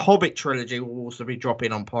trilogy and the Hobbit trilogy will also be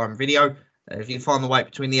dropping on Prime Video. If you can find the wait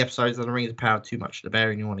between the episodes of The Rings of Power too much to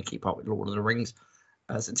bear and you want to keep up with Lord of the Rings.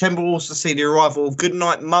 September will also see the arrival of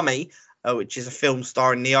Goodnight Mummy, which is a film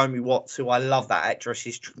starring Naomi Watts, who I love that actress.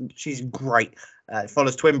 She's great. It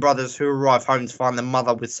follows twin brothers who arrive home to find their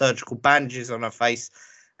mother with surgical bandages on her face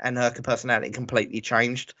and her personality completely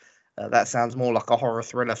changed. That sounds more like a horror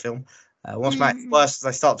thriller film. Once matters worse,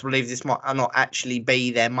 they start to believe this might not actually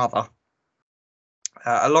be their mother.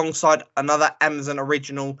 Alongside another Amazon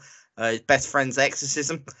original, Best Friends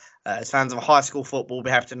Exorcism. As fans of high school football, will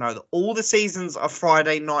be happy to know that all the seasons of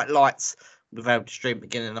Friday Night Lights will be able to stream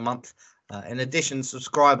beginning of the month. In addition,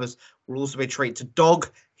 subscribers will also be treated to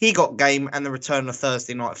Dog, He Got Game, and the return of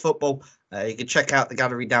Thursday Night Football. You can check out the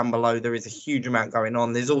gallery down below. There is a huge amount going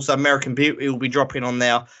on. There's also American Beauty will be dropping on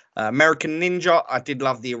there. American Ninja, I did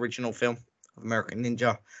love the original film of American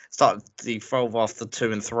Ninja. Started the 12 after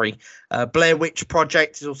 2 and 3. Blair Witch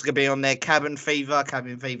Project is also going to be on there. Cabin Fever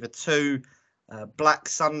 2. Black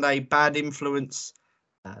Sunday, Bad Influence.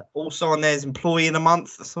 Also on there is Employee in a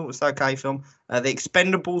Month. I thought it was okay film. The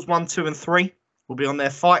Expendables 1, 2, and 3 will be on there.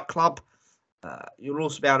 Fight Club. You'll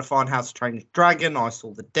also be able to find How to Train Your Dragon. I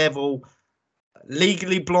Saw the Devil.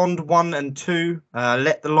 Legally Blonde 1 and 2.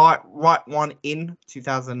 Let the Right One In.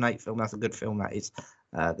 2008 film. That's a good film, that is.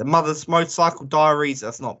 The Mother's Motorcycle Diaries.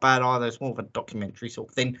 That's not bad either. It's more of a documentary sort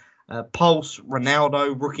of thing. Pulse,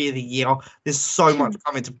 Ronaldo, Rookie of the Year. There's so much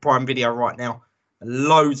coming to Prime Video right now.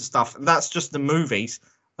 Loads of stuff. And that's just the movies.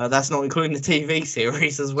 That's not including the TV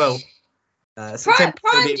series as well. Prime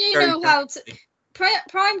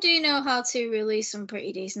do know how to release some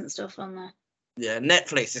pretty decent stuff on there. Yeah,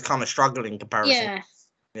 Netflix is kind of struggling in comparison.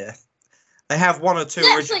 Yeah. They have 1 or 2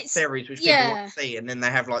 Netflix, original series which people want to see, and then they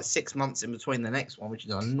have like 6 months in between the next one, which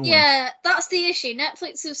is annoying. Yeah, that's the issue.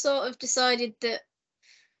 Netflix have sort of decided that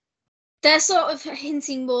they're sort of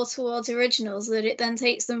hinting more towards originals, that it then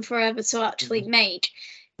takes them forever to actually make.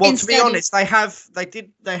 Well, to be honest, they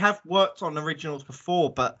have worked on originals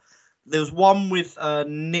before, but there was one with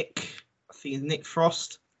Nick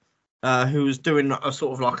Frost, who was doing a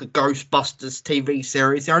sort of like a Ghostbusters TV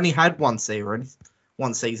series. They only had one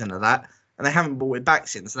season of that, and they haven't brought it back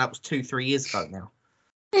since. So that was 2-3 years ago now.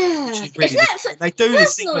 Really they do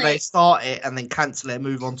this thing where they start it and then cancel it and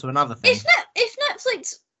move on to another thing. If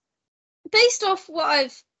Netflix, based off what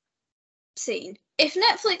I've seen, if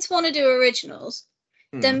Netflix want to do originals,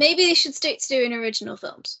 then maybe they should stick to doing original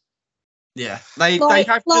films. Yeah, they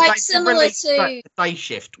have to release Day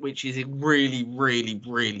Shift, which is really, really,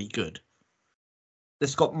 really good.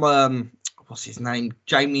 That's got what's his name?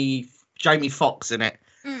 Jamie Foxx in it.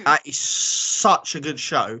 That is such a good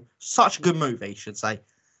show, such a good movie, I should say.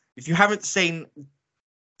 If you haven't seen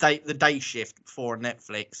the Day Shift before on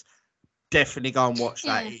Netflix, definitely go and watch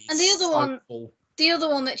that. Yeah. And the other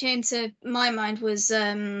one that came to my mind was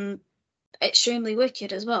Extremely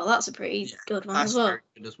Wicked as well. That's a pretty good one as well. Very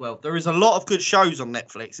good as well. There is a lot of good shows on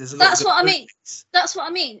Netflix. That's what I mean. That's what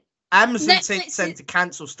I mean. Amazon tend to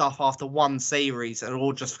cancel stuff after one series and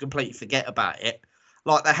all just completely forget about it.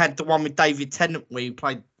 Like they had the one with David Tennant where he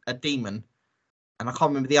played a demon, and I can't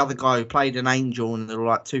remember the other guy who played an angel, and they were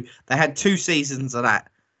like two. They had 2 seasons of that,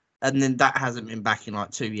 and then that hasn't been back in like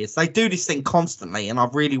 2 years. They do this thing constantly, and I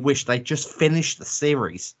really wish they just finished the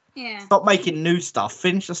series. Yeah. Stop making new stuff.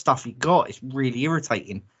 Finish the stuff you got. It's really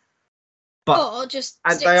irritating. But or just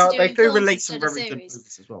and they do release some very good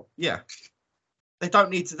movies as well. Yeah. They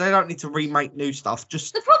don't need to remake new stuff.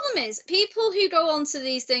 Just the problem is people who go onto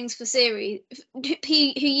these things for series, who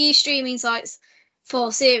use streaming sites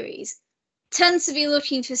for series, tend to be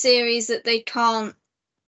looking for series that they can't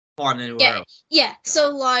find anywhere else. Yeah.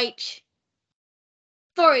 So, like,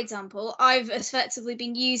 for example, I've effectively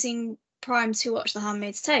been using Prime to watch The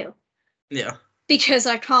Handmaid's Tale. Yeah. Because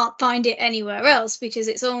I can't find it anywhere else because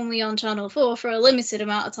it's only on Channel 4 for a limited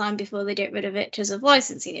amount of time before they get rid of it because of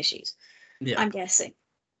licensing issues. Yeah. I'm guessing.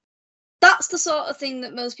 That's the sort of thing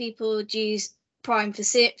that most people would use Prime for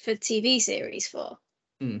TV series for.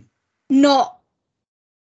 Not.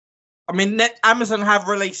 I mean, Amazon have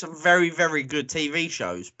released some very, very good TV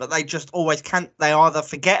shows, but they just always can't. They either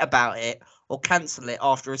forget about it or cancel it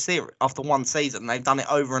after a series, after one season. They've done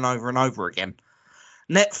it over and over and over again.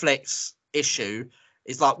 Netflix issue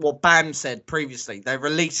is like what Bam said previously. They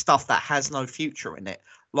release stuff that has no future in it.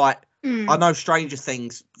 Like, I know Stranger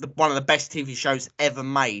Things, one of the best TV shows ever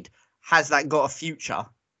made. Has that got a future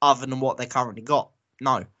other than what they currently got?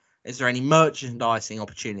 No. Is there any merchandising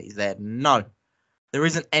opportunities there? No. There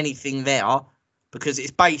isn't anything there because it's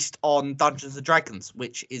based on Dungeons and Dragons,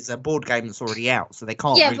 which is a board game that's already out, so they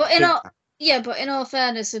can't. But in all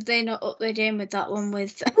fairness, have they not upped their game with that one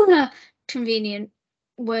with convenient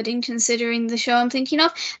wording, considering the show I'm thinking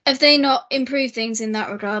of? Have they not improved things in that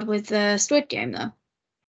regard with Squid Game though?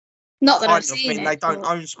 Not that I've seen it. They don't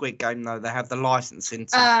own Squid Game though. They have the licensing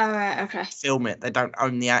to film it. They don't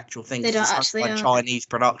own the actual thing. They don't it's actually own a Chinese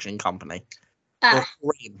production company. Or a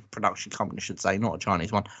Korean production company, I should say, not a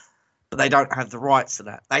Chinese one. But they don't have the rights to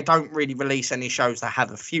that. They don't really release any shows that have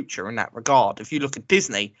a future in that regard. If you look at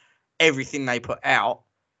Disney, everything they put out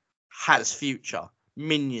has future.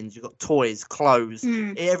 Minions, you've got toys, clothes.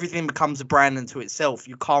 Everything becomes a brand unto itself.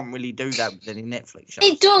 You can't really do that with any Netflix shows.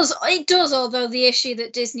 It does, although the issue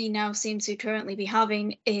that Disney now seems to currently be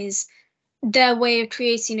having is their way of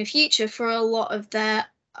creating a future for a lot of their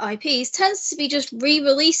IPs tends to be just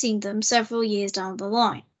re-releasing them several years down the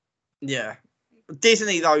line. Yeah.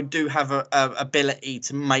 Disney, though, do have a ability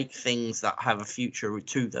to make things that have a future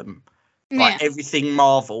to them. Like everything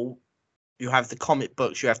Marvel, you have the comic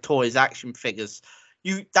books, you have toys, action figures.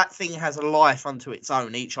 That thing has a life unto its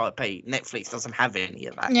own, each IP. Netflix doesn't have any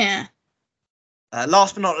of that. Yeah.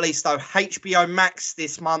 Last but not least, though, HBO Max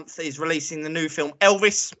this month is releasing the new film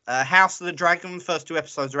Elvis, House of the Dragon. The first 2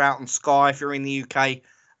 episodes are out on Sky if you're in the UK.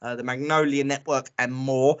 The Magnolia Network and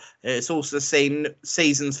more. It's also seen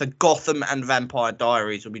seasons for Gotham and Vampire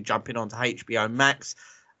Diaries will be jumping onto HBO Max.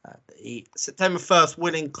 The September 1st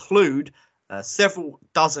will include several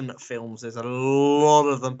dozen films. There's a lot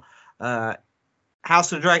of them.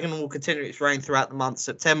 House of the Dragon will continue its reign throughout the month of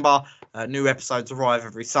September. New episodes arrive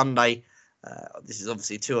every Sunday. This is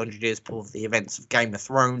obviously 200 years before the events of Game of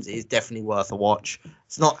Thrones. It is definitely worth a watch.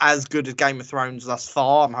 It's not as good as Game of Thrones thus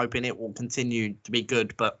far. I'm hoping it will continue to be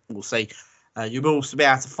good, but we'll see. You will also be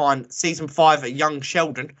able to find Season 5 at Young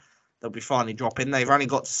Sheldon. They'll be finally dropping. They've only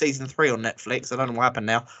got to Season 3 on Netflix. I don't know what happened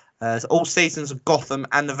now. So all seasons of Gotham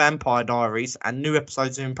and the Vampire Diaries and new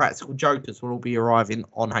episodes of Impractical Jokers will all be arriving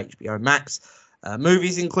on HBO Max.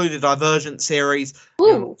 Movies include the Divergent series.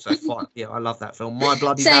 Yeah, I love that film. My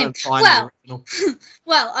Bloody Valentine.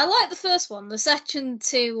 Well, I like the first one. The second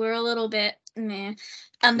 2 were a little bit meh.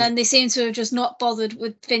 And then they seem to have just not bothered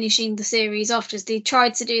with finishing the series off. Just they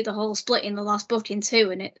tried to do the whole split in the last book in 2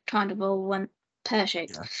 and it kind of all went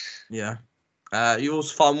pear-shaped. Yeah. You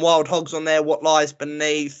also find Wild Hogs on there, What Lies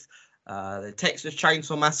Beneath. The Texas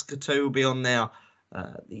Chainsaw Massacre 2 will be on there.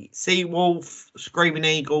 The Sea Wolf, Screaming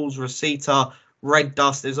Eagles, Rosita, Red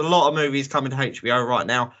Dust. There's a lot of movies coming to HBO right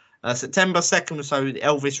now. September 2nd, so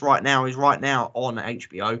Elvis right now on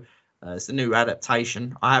HBO. It's a new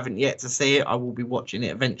adaptation. I haven't yet to see it. I will be watching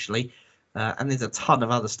it eventually. And there's a ton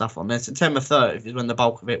of other stuff on there. September 30th is when the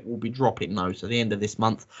bulk of it will be dropping, though, so the end of this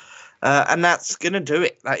month. And that's going to do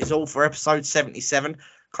it. That is all for episode 77.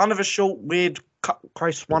 Kind of a short, weird,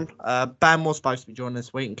 close one. Bam was supposed to be joining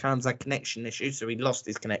this week, and Karen's had connection issues, so he lost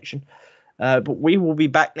his connection. But we will be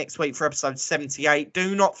back next week for episode 78.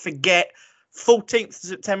 Do not forget, 14th of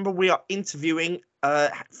September, we are interviewing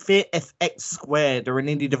Fear FX Squared. They're an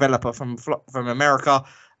indie developer from America,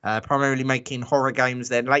 primarily making horror games.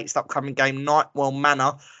 Their latest upcoming game, Nightwell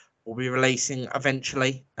Manor, will be releasing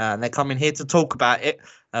eventually. They're coming here to talk about it.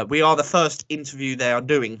 We are the first interview they are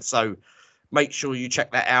doing, so make sure you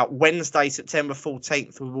check that out. Wednesday, September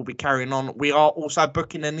 14th, we will be carrying on. We are also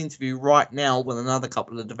booking an interview right now with another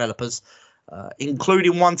couple of developers,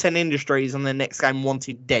 including 110 Industries on their next game,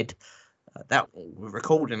 Wanted Dead. We're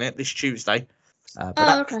recording it this Tuesday.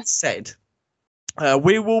 That said,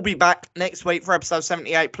 we will be back next week for episode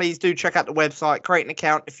 78. Please do check out the website, create an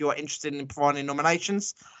account if you are interested in providing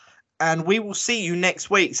nominations. And we will see you next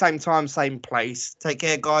week, same time, same place. Take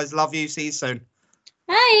care, guys. Love you. See you soon.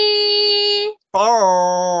 Bye.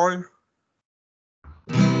 Bye.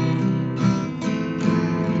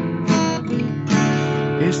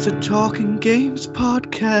 It's the Talking Games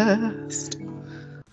Podcast.